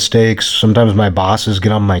make mistakes. Sometimes my bosses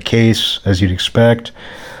get on my case, as you'd expect.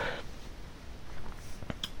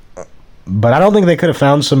 But I don't think they could have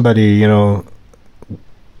found somebody,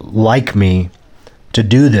 like me to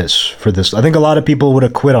do this for this. I think a lot of people would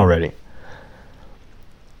have quit already.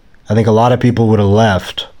 I think a lot of people would have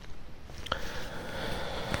left.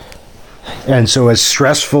 And so, as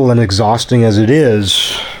stressful and exhausting as it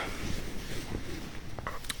is,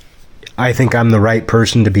 I think I'm the right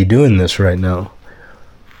person to be doing this right now.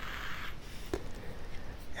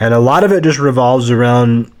 And a lot of it just revolves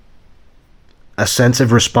around a sense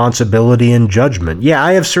of responsibility and judgment. Yeah,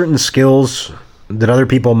 I have certain skills that other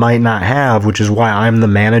people might not have, which is why I'm the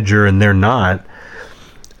manager and they're not.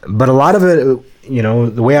 But a lot of it,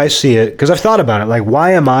 the way I see it, because I've thought about it, like,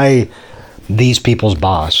 why am I these people's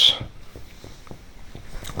boss?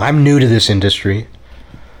 I'm new to this industry,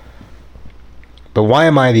 but why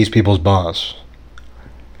am I these people's boss?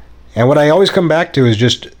 And what I always come back to is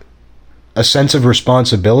just a sense of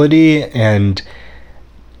responsibility and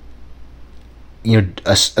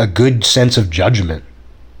a good sense of judgment.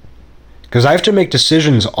 Because I have to make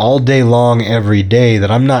decisions all day long, every day, that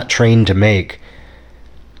I'm not trained to make.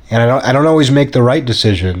 And I don't always make the right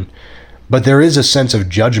decision, but there is a sense of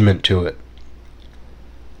judgment to it.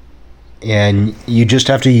 And you just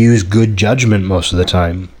have to use good judgment most of the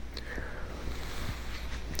time.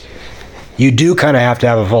 You do kind of have to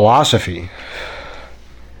have a philosophy.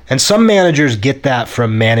 And some managers get that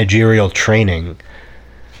from managerial training,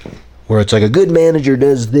 where it's like, a good manager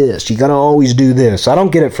does this. You got to always do this. I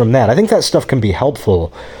don't get it from that. I think that stuff can be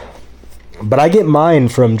helpful. But I get mine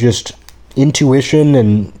from just intuition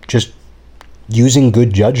and just using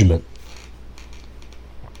good judgment.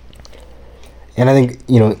 And I think,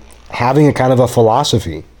 having a kind of a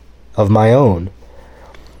philosophy of my own.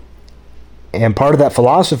 And part of that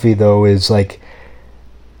philosophy, though, is like,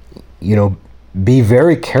 be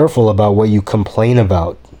very careful about what you complain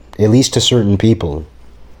about, at least to certain people.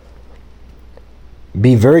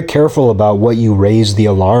 Be very careful about what you raise the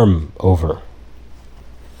alarm over.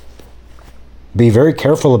 Be very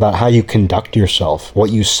careful about how you conduct yourself, what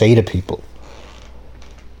you say to people.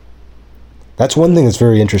 That's one thing that's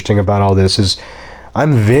very interesting about all this, is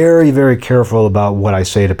I'm very, very careful about what I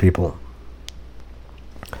say to people.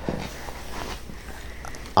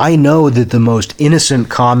 I know that the most innocent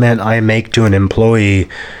comment I make to an employee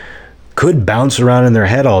could bounce around in their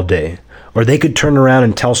head all day. Or they could turn around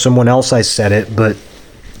and tell someone else I said it, but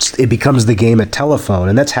it becomes the game of telephone,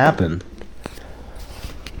 and that's happened.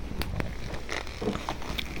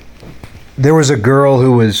 There was a girl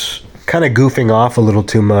who was kind of goofing off a little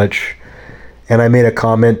too much, and I made a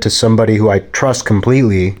comment to somebody who I trust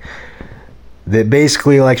completely that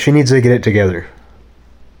basically, like, she needs to get it together.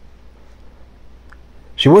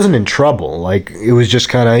 She wasn't in trouble. Like, it was just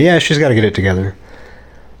kind of, yeah, she's got to get it together.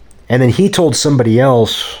 And then he told somebody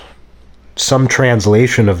else some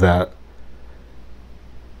translation of that.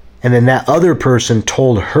 And then that other person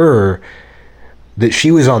told her that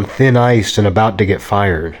she was on thin ice and about to get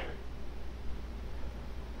fired.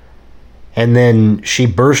 And then she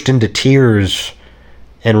burst into tears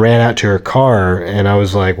and ran out to her car. And I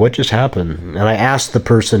was like, what just happened? And I asked the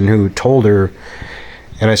person who told her,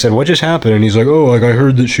 and I said, what just happened? And he's like, oh, like, I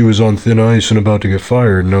heard that she was on thin ice and about to get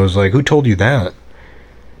fired. And I was like, who told you that?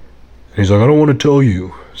 And he's like, I don't want to tell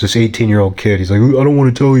you. It's this 18-year-old kid. He's like, I don't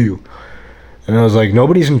want to tell you. And I was like,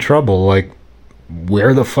 nobody's in trouble. Like,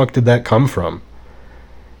 where the fuck did that come from?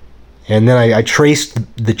 And then I traced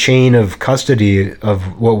the chain of custody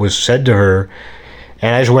of what was said to her,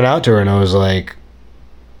 and I just went out to her and I was like,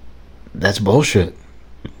 that's bullshit.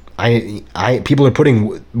 People are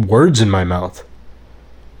putting words in my mouth.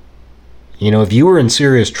 If you were in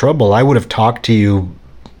serious trouble, I would have talked to you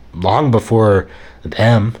long before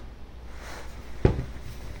them.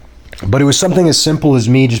 But it was something as simple as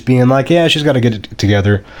me just being like, yeah, she's got to get it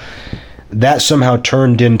together. That somehow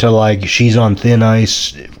turned into like, she's on thin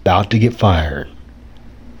ice, about to get fired.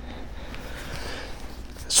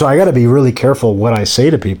 So I got to be really careful what I say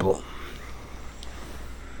to people.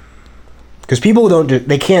 Because people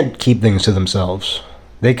they can't keep things to themselves.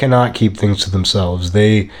 They cannot keep things to themselves.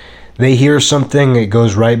 They hear something, it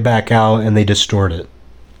goes right back out, and they distort it.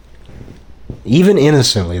 Even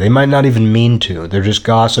innocently. They might not even mean to. They're just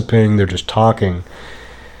gossiping, they're just talking.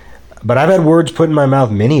 But I've had words put in my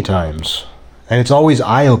mouth many times, And it's always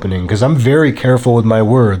eye-opening because I'm very careful with my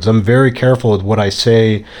words. I'm very careful with what I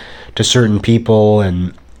say to certain people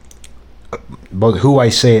and both who I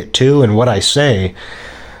say it to and what I say.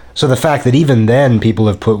 So the fact that even then people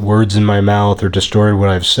have put words in my mouth or distorted what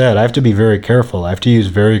I've said, I have to be very careful. I have to use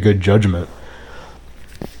very good judgment.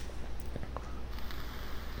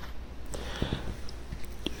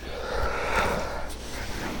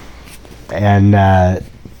 And,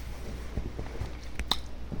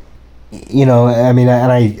 you know, I mean,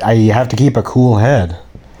 and I have to keep a cool head.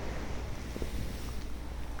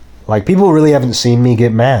 Like, people really haven't seen me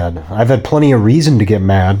get mad. I've had plenty of reason to get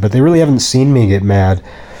mad, but they really haven't seen me get mad.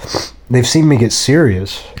 They've seen me get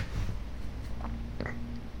serious.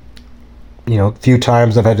 You know, a few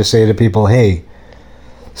times I've had to say to people, hey,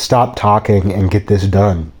 stop talking and get this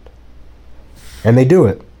done. And they do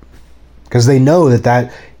it. Because they know that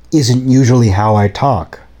that isn't usually how I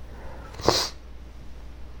talk.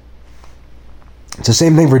 It's the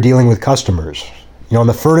same thing for dealing with customers. You know, on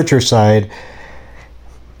the furniture side,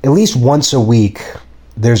 at least once a week,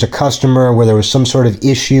 there's a customer where there was some sort of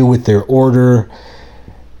issue with their order.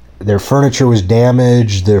 Their furniture was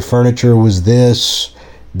damaged. Their furniture was this.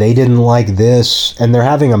 They didn't like this. And they're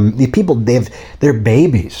having they're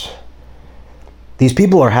babies. These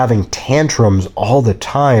people are having tantrums all the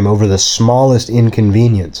time over the smallest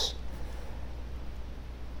inconvenience.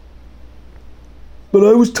 But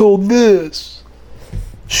I was told this.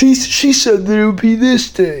 She said that it would be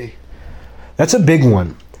this day. That's a big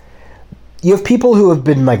one. You have people who have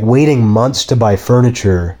been like waiting months to buy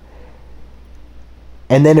furniture,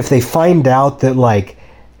 and then if they find out that like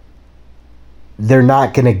they're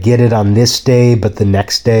not going to get it on this day but the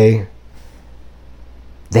next day,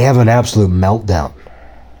 they have an absolute meltdown.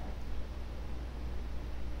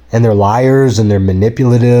 And they're liars and they're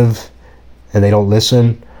manipulative and they don't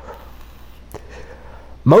listen.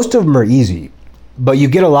 Most of them are easy, but you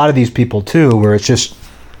get a lot of these people too where it's just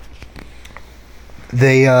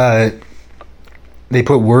they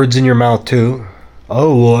put words in your mouth too.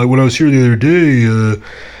 Oh, well, when I was here the other day,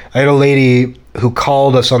 I had a lady who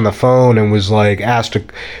called us on the phone and was like, asked,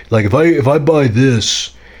 like, if I buy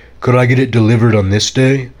this, could I get it delivered on this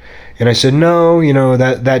day? And I said, no, you know,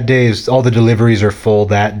 that day is, all the deliveries are full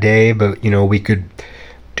that day, but, you know, we could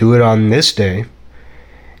do it on this day.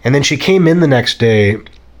 And then she came in the next day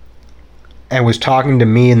and was talking to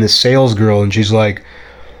me and the sales girl, and she's like,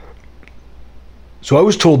 so I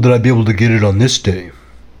was told that I'd be able to get it on this day.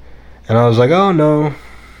 And I was like, oh, no,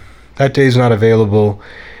 that day's not available.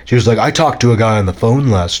 She was like, I talked to a guy on the phone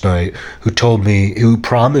last night who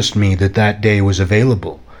promised me that that day was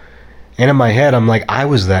available. And in my head, I'm like, I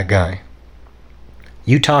was that guy.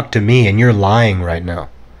 You talked to me and you're lying right now.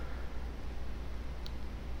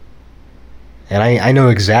 And I know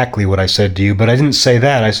exactly what I said to you, but I didn't say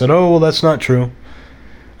that. I said, oh, well, that's not true.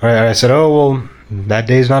 All right, I said, oh, well, that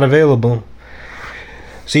day's not available.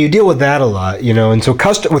 So you deal with that a lot, you know, and so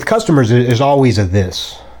with customers, there's always a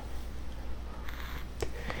this.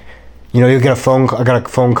 You know, I got a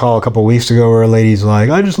phone call a couple of weeks ago where a lady's like,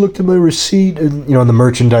 I just looked at my receipt, and you know, on the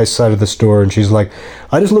merchandise side of the store, and she's like,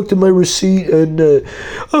 I just looked at my receipt and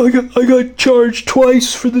I got charged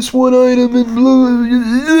twice for this one item, and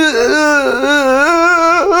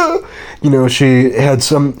you know, she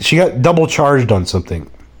got double charged on something,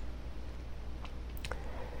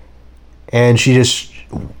 and she just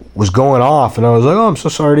was going off, and I was like, oh, I'm so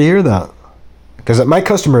sorry to hear that, because my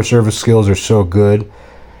customer service skills are so good.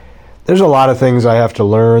 There's a lot of things I have to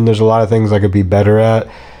learn. There's a lot of things I could be better at.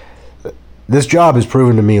 This job has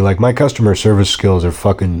proven to me, like, my customer service skills are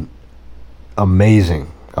fucking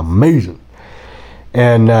amazing. Amazing.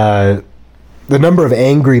 And the number of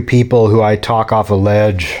angry people who I talk off a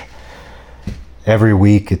ledge every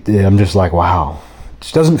week, I'm just like, wow. It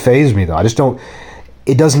just doesn't faze me, though.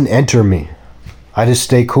 It doesn't enter me. I just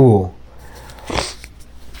stay cool.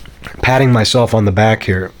 Patting myself on the back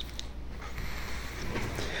here.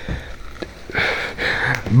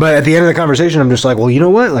 But at the end of the conversation, I'm just like, well, you know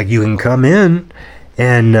what? Like, you can come in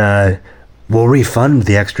and we'll refund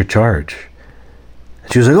the extra charge.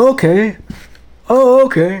 She was like, okay. Oh,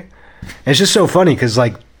 okay. And it's just so funny because,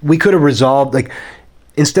 like, we could have resolved, like,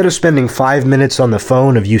 instead of spending 5 minutes on the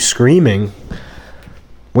phone of you screaming,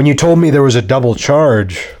 when you told me there was a double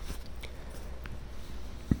charge,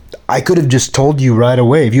 I could have just told you right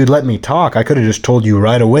away. If you'd let me talk, I could have just told you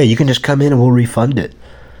right away. You can just come in and we'll refund it.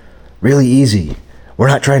 Really easy. We're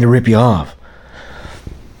not trying to rip you off.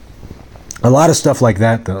 A lot of stuff like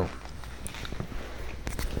that, though.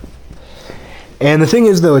 And the thing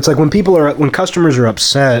is, though, it's like when customers are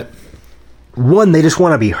upset, one, they just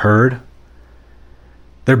want to be heard.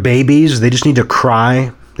 They're babies. They just need to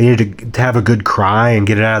cry. They need to have a good cry and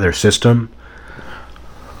get it out of their system.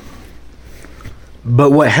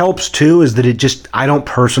 But what helps too is that I don't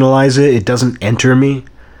personalize it. It doesn't enter me.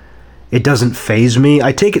 It doesn't faze me.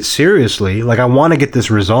 I take it seriously. Like, I want to get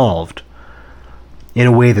this resolved in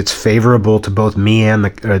a way that's favorable to both me and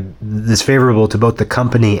that's favorable to both the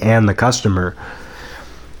company and the customer.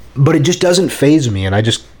 But it just doesn't faze me, and I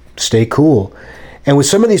just stay cool. And with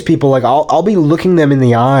some of these people, like, I'll be looking them in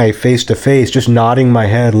the eye face to face, just nodding my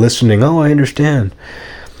head, listening. Oh, I understand.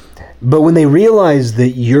 But when they realize that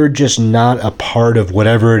you're just not a part of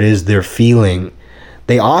whatever it is they're feeling,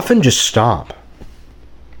 they often just stop.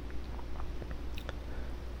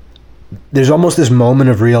 There's almost this moment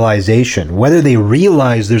of realization. Whether they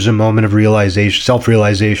realize there's a moment of realization,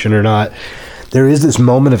 self-realization or not, there is this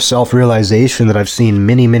moment of self-realization that I've seen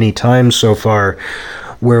many, many times so far,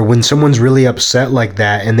 where when someone's really upset like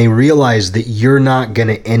that and they realize that you're not going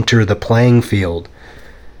to enter the playing field,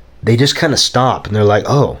 they just kind of stop and they're like,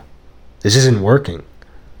 oh, this isn't working.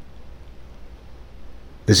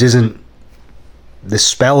 This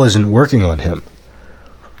spell isn't working on him.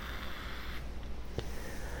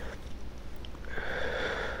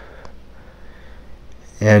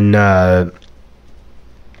 And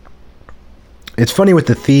it's funny with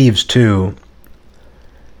the thieves too.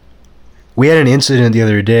 We had an incident the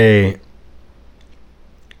other day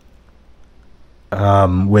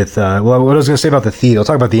with what I was going to say about the thief. I'll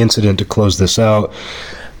talk about the incident to close this out.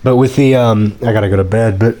 But with the I gotta go to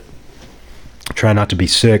bed, but try not to be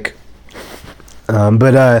sick.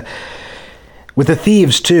 But with the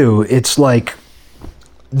thieves too, it's like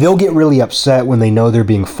they'll get really upset when they know they're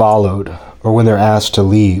being followed or when they're asked to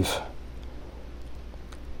leave.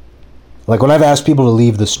 Like when I've asked people to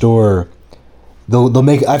leave the store,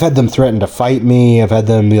 I've had them threaten to fight me. I've had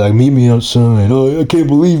them be like, meet me outside. Oh, I can't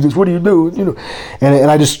believe this. What are you doing? You know, and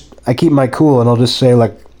I keep my cool and I'll just say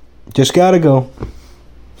like, just gotta go.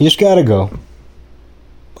 You just gotta go.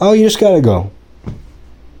 Oh, you just gotta go.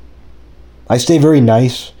 I stay very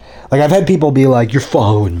nice. Like I've had people be like, you're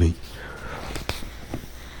following me.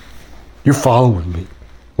 You're following me.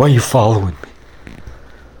 Why are you following me?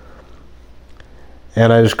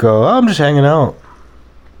 And I just go, oh, I'm just hanging out.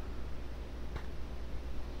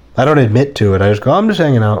 I don't admit to it. I just go, I'm just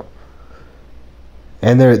hanging out.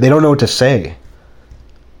 And they don't know what to say.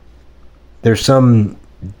 There's some,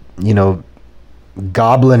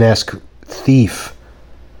 goblin-esque thief.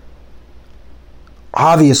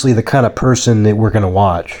 Obviously the kind of person that we're going to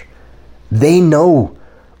watch. They know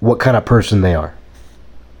what kind of person they are.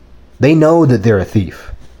 They know that they're a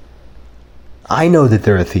thief. I know that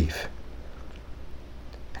they're a thief.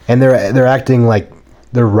 And they're acting like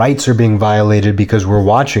their rights are being violated because we're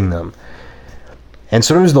watching them. And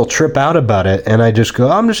sometimes they'll trip out about it, and I just go,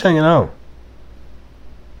 I'm just hanging out.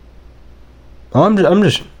 Oh,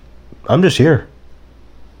 I'm just here.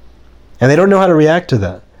 And they don't know how to react to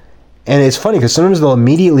that. And it's funny because sometimes they'll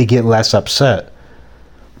immediately get less upset.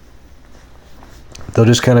 They'll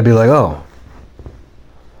just kind of be like, oh,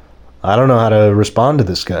 I don't know how to respond to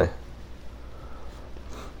this guy.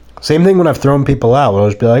 Same thing when I've thrown people out. I'll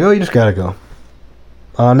just be like, oh, you just gotta go.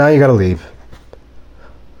 Now you gotta leave.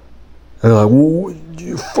 And they're like, well,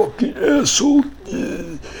 you fucking asshole.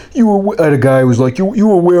 I had a guy who was like, you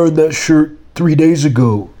were wearing that shirt 3 days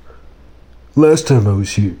ago. Last time I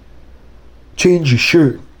was here. Change your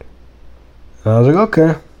shirt. And I was like,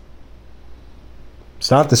 okay.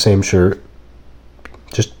 It's not the same shirt.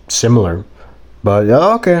 Just similar. But,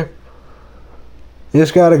 okay. You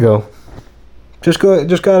just gotta go. Just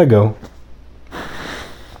gotta go.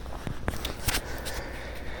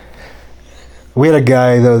 We had a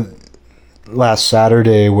guy last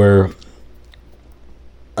Saturday where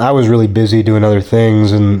I was really busy doing other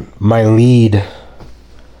things, and my lead,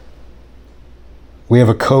 we have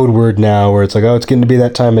a code word now where it's like, oh, it's getting to be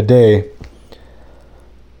that time of day.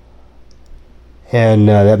 And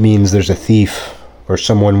that means there's a thief or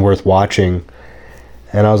someone worth watching.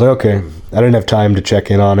 And I was like, okay. I didn't have time to check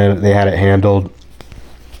in on it. They had it handled.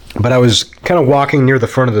 But I was kind of walking near the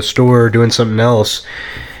front of the store doing something else,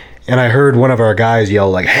 and I heard one of our guys yell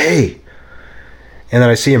like, hey! And then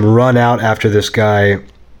I see him run out after this guy.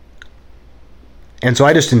 And so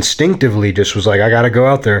I just instinctively just was like, I gotta go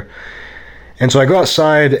out there. And so I go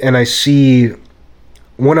outside and I see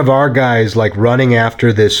one of our guys like running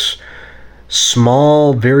after this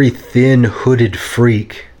small, very thin, hooded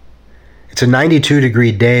freak. It's a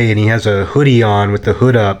 92-degree day and he has a hoodie on with the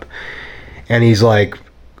hood up. And he's like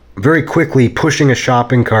very quickly pushing a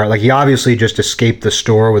shopping cart. Like he obviously just escaped the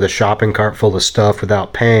store with a shopping cart full of stuff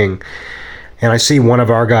without paying. And I see one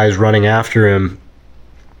of our guys running after him.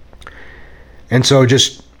 And so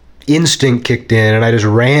just instinct kicked in, and I just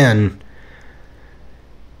ran.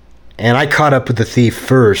 And I caught up with the thief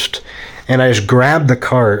first, and I just grabbed the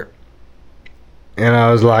cart, and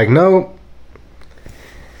I was like, no.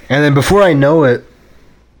 And then before I know it,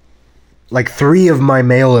 like 3 of my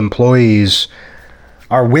male employees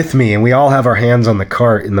are with me, and we all have our hands on the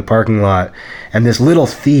cart in the parking lot. And this little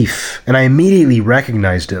thief, and I immediately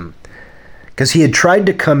recognized him, because he had tried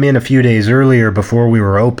to come in a few days earlier before we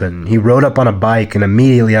were open. He rode up on a bike, and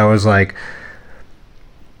immediately I was like,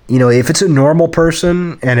 you know, if it's a normal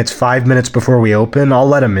person and it's 5 minutes before we open, I'll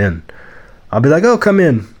let him in. I'll be like, oh, come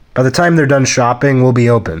in. By the time they're done shopping, we'll be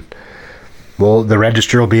open. Well, the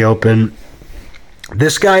register will be open.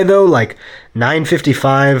 This guy, though, like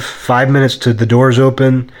 9:55, 5 minutes to the doors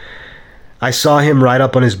open, I saw him ride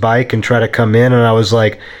up on his bike and try to come in, and I was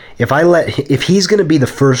like, if he's going to be the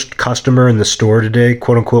first customer in the store today,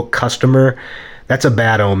 quote unquote customer, that's a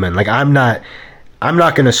bad omen. Like, I'm not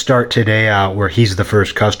going to start today out where he's the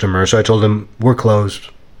first customer. So I told him, we're closed.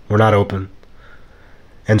 We're not open.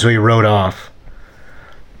 And so he rode off.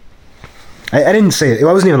 I didn't say it. It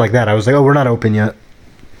wasn't even like that. I was like, oh, we're not open yet.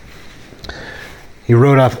 He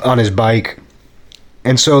rode off on his bike.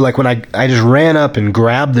 And so like when I just ran up and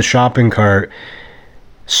grabbed the shopping cart,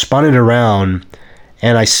 spun it around,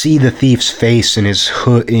 and I see the thief's face in his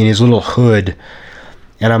hood, in his little hood.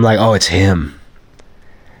 And I'm like, oh, it's him.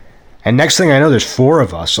 And next thing I know, there's 4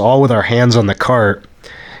 of us, all with our hands on the cart,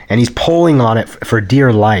 and he's pulling on it for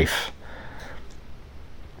dear life.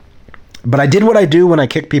 But I did what I do when I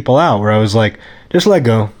kick people out, where I was like, just let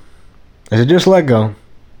go. I said, just let go.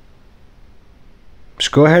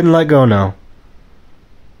 Just go ahead and let go now.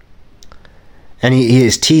 And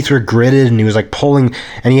his teeth were gritted, and he was like pulling,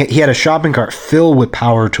 and he had a shopping cart filled with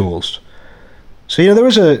power tools. So, you know, there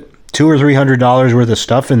was a $200 or $300 worth of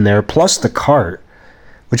stuff in there, plus the cart.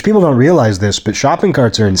 Which people don't realize this, but shopping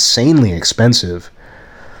carts are insanely expensive.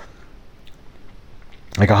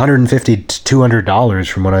 Like $150 to $200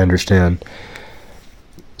 from what I understand.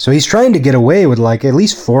 So he's trying to get away with like at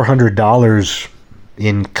least $400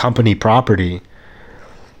 in company property.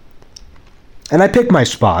 And I pick my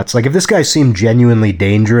spots. Like if this guy seemed genuinely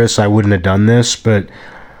dangerous, I wouldn't have done this. But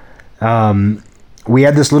we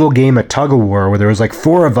had this little game of tug of war where there was like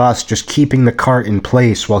 4 of us just keeping the cart in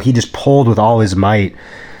place while he just pulled with all his might.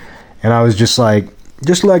 And I was just like,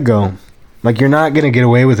 just let go. Like, you're not going to get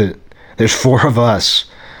away with it. There's 4 of us.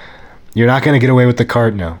 You're not going to get away with the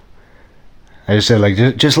cart now. I just said,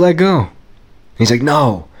 like, just let go. He's like,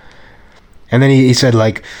 no. And then he said,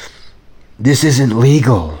 like, this isn't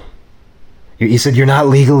legal. He said, you're not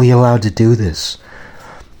legally allowed to do this.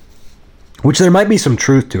 Which there might be some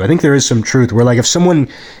truth to. I think there is some truth where, like, if someone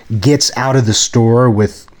gets out of the store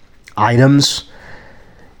with items,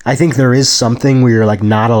 I think there is something where you're, like,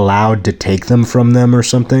 not allowed to take them from them or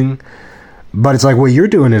something. But it's like, what you're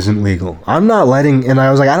doing isn't legal. I'm not letting... And I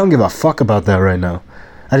was like, I don't give a fuck about that right now.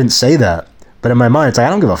 I didn't say that. But in my mind, it's like, I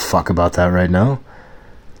don't give a fuck about that right now.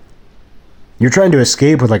 You're trying to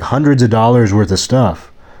escape with, like, hundreds of dollars worth of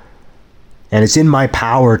stuff. And it's in my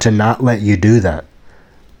power to not let you do that.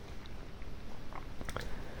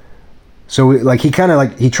 So, like, he kind of,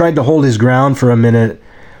 like, he tried to hold his ground for a minute.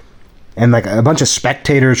 And like a bunch of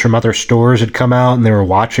spectators from other stores had come out and they were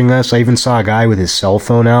watching us. I even saw a guy with his cell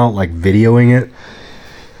phone out, like videoing it.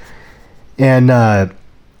 And I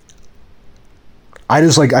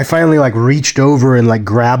finally like reached over and like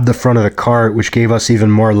grabbed the front of the cart, which gave us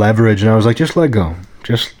even more leverage. And I was like, just let go.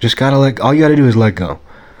 Just gotta all you gotta do is let go.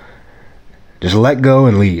 Just let go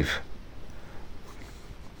and leave.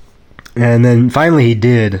 And then finally he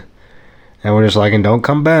did. And we're just like, and don't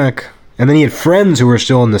come back. And then he had friends who were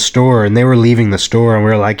still in the store, and they were leaving the store, and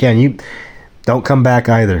we were like, yeah, and you don't come back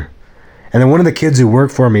either. And then one of the kids who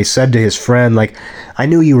worked for me said to his friend, like, I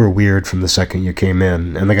knew you were weird from the second you came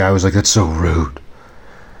in. And the guy was like, that's so rude.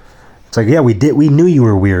 It's like, yeah, we knew you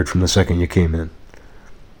were weird from the second you came in.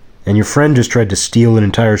 And your friend just tried to steal an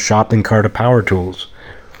entire shopping cart of power tools.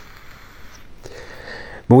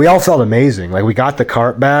 But we all felt amazing. Like, we got the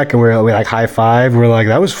cart back, and we like high-fived. We're like,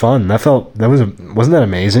 that was fun. Wasn't that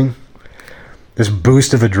amazing? This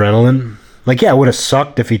boost of adrenaline. Like, yeah, it would have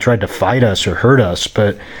sucked if he tried to fight us or hurt us,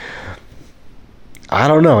 but I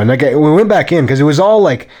don't know. And like, we went back in because it was all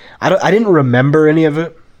like, I didn't remember any of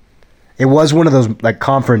it. It was one of those like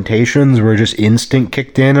confrontations where just instinct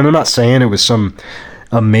kicked in. And I'm not saying it was some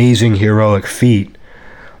amazing heroic feat,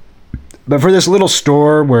 but for this little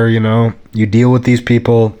store where, you know, you deal with these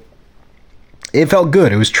people, it felt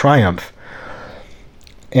good. It was triumph.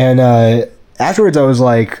 And afterwards I was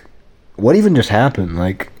like, what even just happened?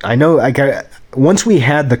 Like, I know, like, once we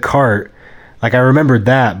had the cart, like, I remembered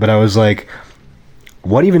that, but I was like,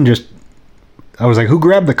 what even just, I was like, who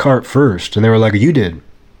grabbed the cart first? And they were like, you did.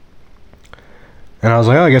 And I was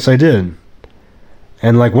like, oh, I guess I did.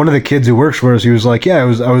 And like one of the kids who works for us, he was like, yeah, I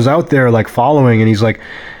was out there like following, and he's like,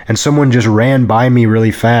 and someone just ran by me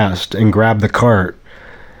really fast and grabbed the cart,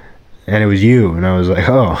 and it was you. And I was like,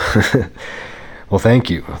 oh, well, thank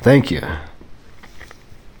you.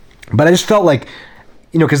 But I just felt like,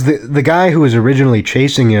 because the guy who was originally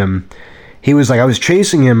chasing him, he was like, I was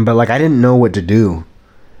chasing him, but like I didn't know what to do.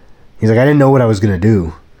 He's like, I didn't know what I was gonna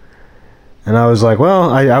do. And I was like, well,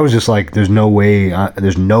 I was just like, there's no way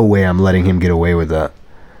I'm letting him get away with that.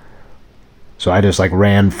 So I just like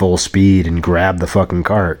ran full speed and grabbed the fucking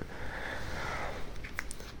cart.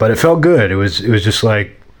 But it felt good. It was just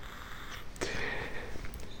like,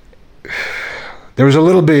 there was a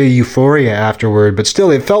little bit of euphoria afterward, but still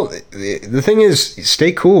it felt, the thing is,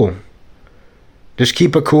 stay cool. Just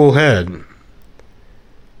keep a cool head.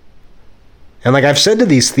 And like I've said to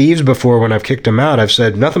these thieves before when I've kicked them out, I've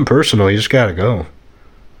said, nothing personal, you just gotta go.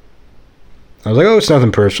 I was like, oh, it's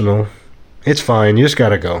nothing personal. It's fine, you just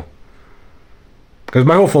gotta go. Because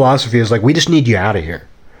my whole philosophy is like, we just need you out of here.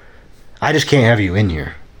 I just can't have you in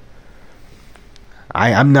here.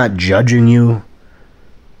 I'm not judging you.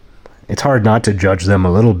 It's hard not to judge them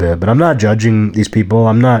a little bit, but I'm not judging these people.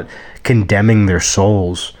 I'm not condemning their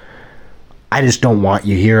souls. I just don't want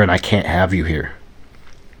you here, and I can't have you here.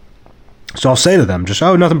 So I'll say to them, just,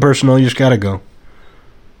 oh, nothing personal, you just gotta go.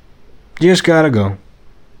 You just gotta go.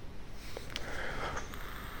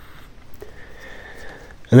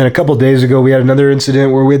 And then a couple days ago, we had another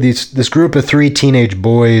incident where we had this group of 3 teenage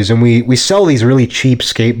boys, and we sell these really cheap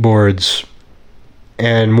skateboards.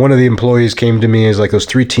 And one of the employees came to me as like, those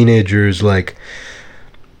 3 teenagers, like,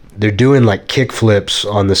 they're doing like kick flips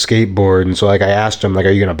on the skateboard. And so like I asked them, like,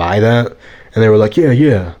 are you gonna buy that? And they were like,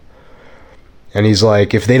 yeah. And he's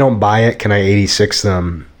like, if they don't buy it, can I 86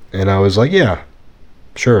 them? And I was like, yeah,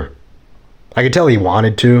 sure. I could tell he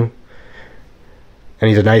wanted to. And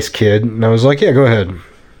he's a nice kid. And I was like, yeah, go ahead.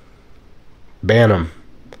 Ban them.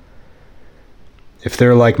 If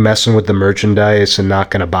they're like messing with the merchandise and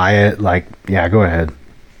not going to buy it, like, yeah, go ahead.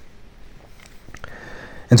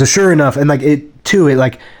 And so sure enough, and like it too, it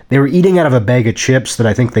like they were eating out of a bag of chips that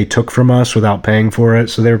I think they took from us without paying for it.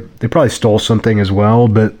 So they probably stole something as well.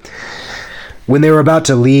 But when they were about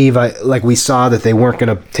to leave, we saw that they weren't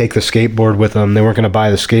going to take the skateboard with them. They weren't going to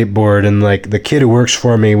buy the skateboard. And like the kid who works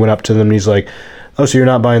for me went up to them and he's like, oh, so you're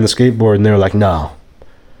not buying the skateboard? And they were like, no.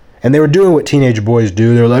 And they were doing what teenage boys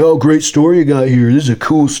do. They were like, oh, great store you got here. This is a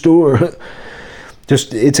cool store.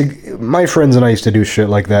 My friends and I used to do shit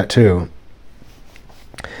like that too.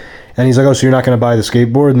 And he's like, oh, so you're not going to buy the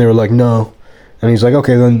skateboard? And they were like, no. And he's like,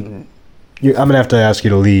 okay, then I'm going to have to ask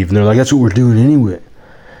you to leave. And they're like, that's what we're doing anyway.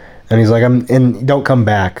 And he's like, and don't come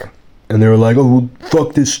back. And they were like, oh, well,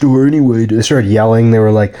 fuck this store anyway. They started yelling. They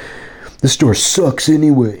were like, this store sucks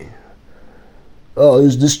anyway. Oh,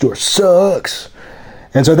 this store sucks.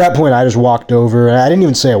 And so at that point, I just walked over. And I didn't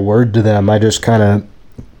even say a word to them. I just kind of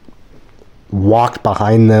walked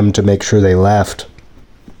behind them to make sure they left.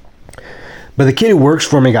 But the kid who works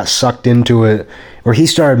for me got sucked into it, where he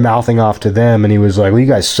started mouthing off to them. And he was like, well, you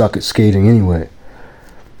guys suck at skating anyway.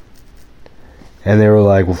 And they were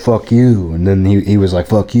like, well, fuck you. And then he was like,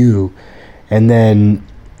 fuck you. And then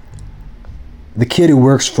the kid who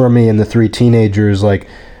works for me and the 3 teenagers, like,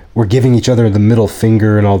 were giving each other the middle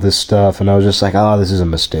finger and all this stuff. And I was just like, oh, this is a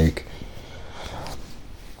mistake.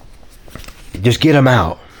 Just get them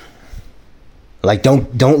out. Like,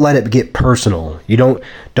 don't let it get personal. You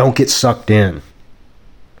don't get sucked in.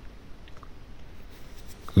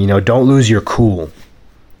 Don't lose your cool.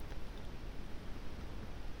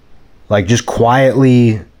 Like, just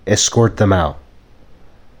quietly escort them out.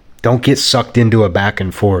 Don't get sucked into a back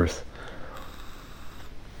and forth.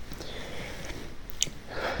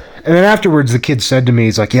 And then afterwards, the kid said to me,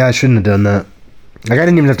 he's like, yeah, I shouldn't have done that. Like, I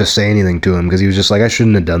didn't even have to say anything to him, because he was just like, I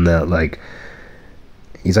shouldn't have done that. Like,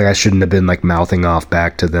 he's like, I shouldn't have been, like, mouthing off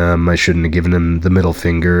back to them. I shouldn't have given them the middle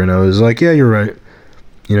finger. And I was like, yeah, you're right.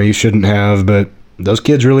 You shouldn't have, but those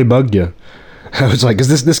kids really bugged you. I was like,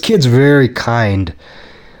 because this kid's very kind.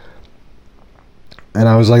 And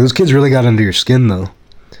I was like, those kids really got under your skin, though.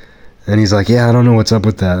 And he's like, yeah, I don't know what's up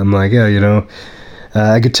with that. I'm like, yeah,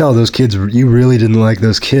 I could tell those kids, you really didn't like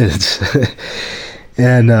those kids.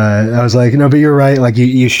 And I was like, no, but you're right. Like,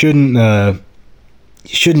 you shouldn't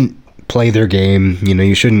play their game.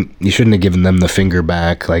 You shouldn't have given them the finger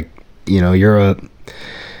back. Like, you're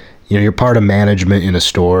part of management in a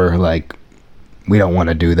store. Like, we don't want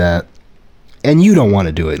to do that. And you don't want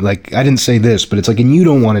to do it. Like, I didn't say this, but it's like, and you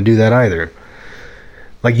don't want to do that either.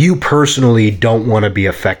 Like, you personally don't want to be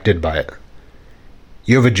affected by it.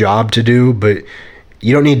 You have a job to do, but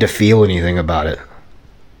you don't need to feel anything about it.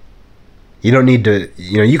 You don't need to,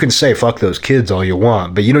 you can say fuck those kids all you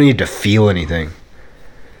want, but you don't need to feel anything.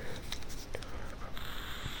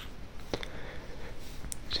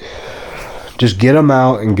 Just get them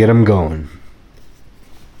out and get them going.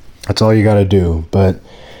 That's all you got to do. But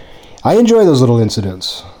I enjoy those little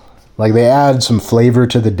incidents. Like, they add some flavor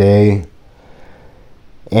to the day,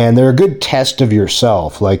 and they're a good test of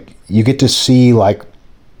yourself. Like, you get to see, like,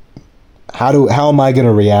 how am I going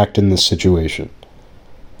to react in this situation?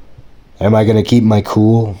 Am I going to keep my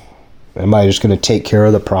cool? Am I just going to take care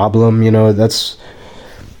of the problem? That's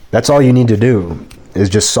all you need to do, is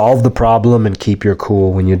just solve the problem and keep your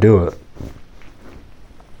cool when you do it.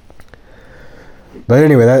 But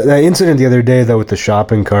anyway, that incident the other day, though, with the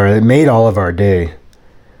shopping cart, it made all of our day.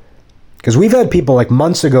 Because we've had people, like,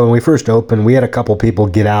 months ago when we first opened, we had a couple people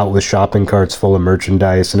get out with shopping carts full of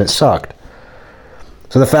merchandise, and it sucked.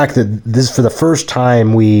 So the fact that this, for the first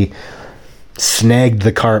time, we snagged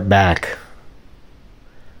the cart back,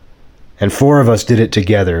 and 4 of us did it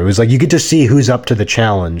together. It was like, you get to see who's up to the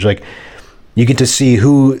challenge. Like, you get to see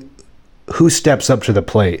who steps up to the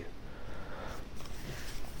plate.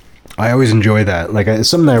 I always enjoy that. Like, it's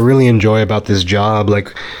something I really enjoy about this job,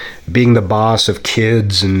 like being the boss of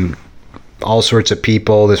kids and all sorts of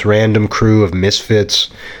people, this random crew of misfits,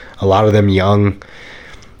 a lot of them young.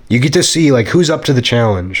 You get to see, like, who's up to the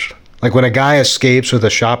challenge. Like, when a guy escapes with a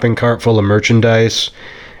shopping cart full of merchandise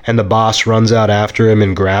and the boss runs out after him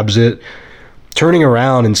and grabs it, turning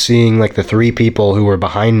around and seeing, like, the 3 people who were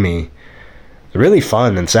behind me, really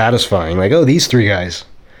fun and satisfying. Like, oh, these 3 guys.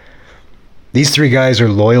 These 3 guys are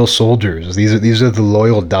loyal soldiers. These are the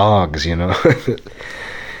loyal dogs, These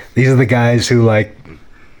are the guys who, like,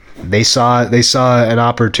 they saw an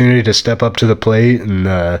opportunity to step up to the plate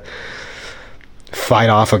and fight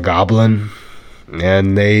off a goblin,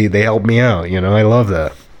 and they helped me out. I love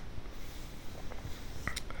that.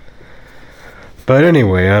 But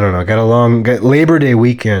anyway, I don't know. Got Labor Day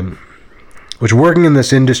weekend, which, working in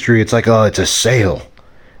this industry, it's like, oh, it's a sale.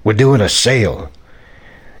 We're doing a sale.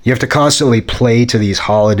 You have to constantly play to these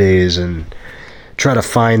holidays and try to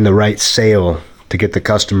find the right sale to get the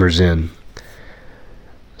customers in.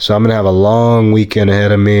 So I'm going to have a long weekend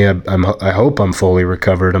ahead of me. I hope I'm fully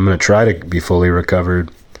recovered. I'm going to try to be fully recovered.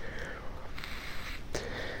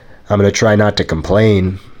 I'm going to try not to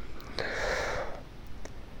complain.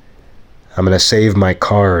 I'm going to save my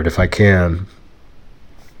card if I can.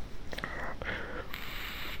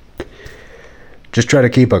 Just try to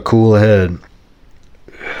keep a cool head.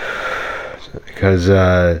 Because,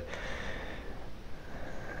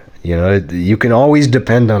 you can always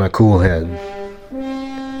depend on a cool head.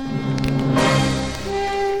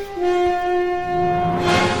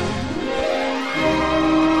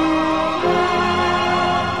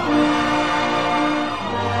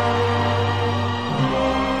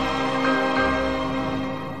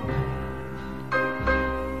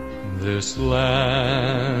 This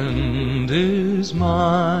land is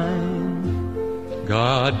mine.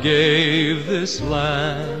 God gave this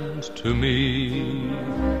land to me.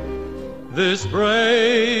 This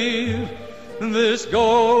brave, this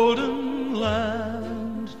golden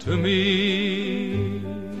land to me.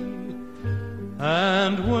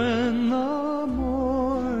 And when the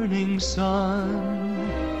morning sun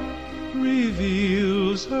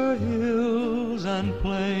reveals her hills and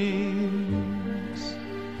plains,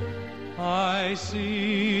 I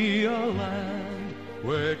see a land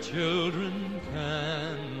where children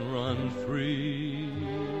can run free.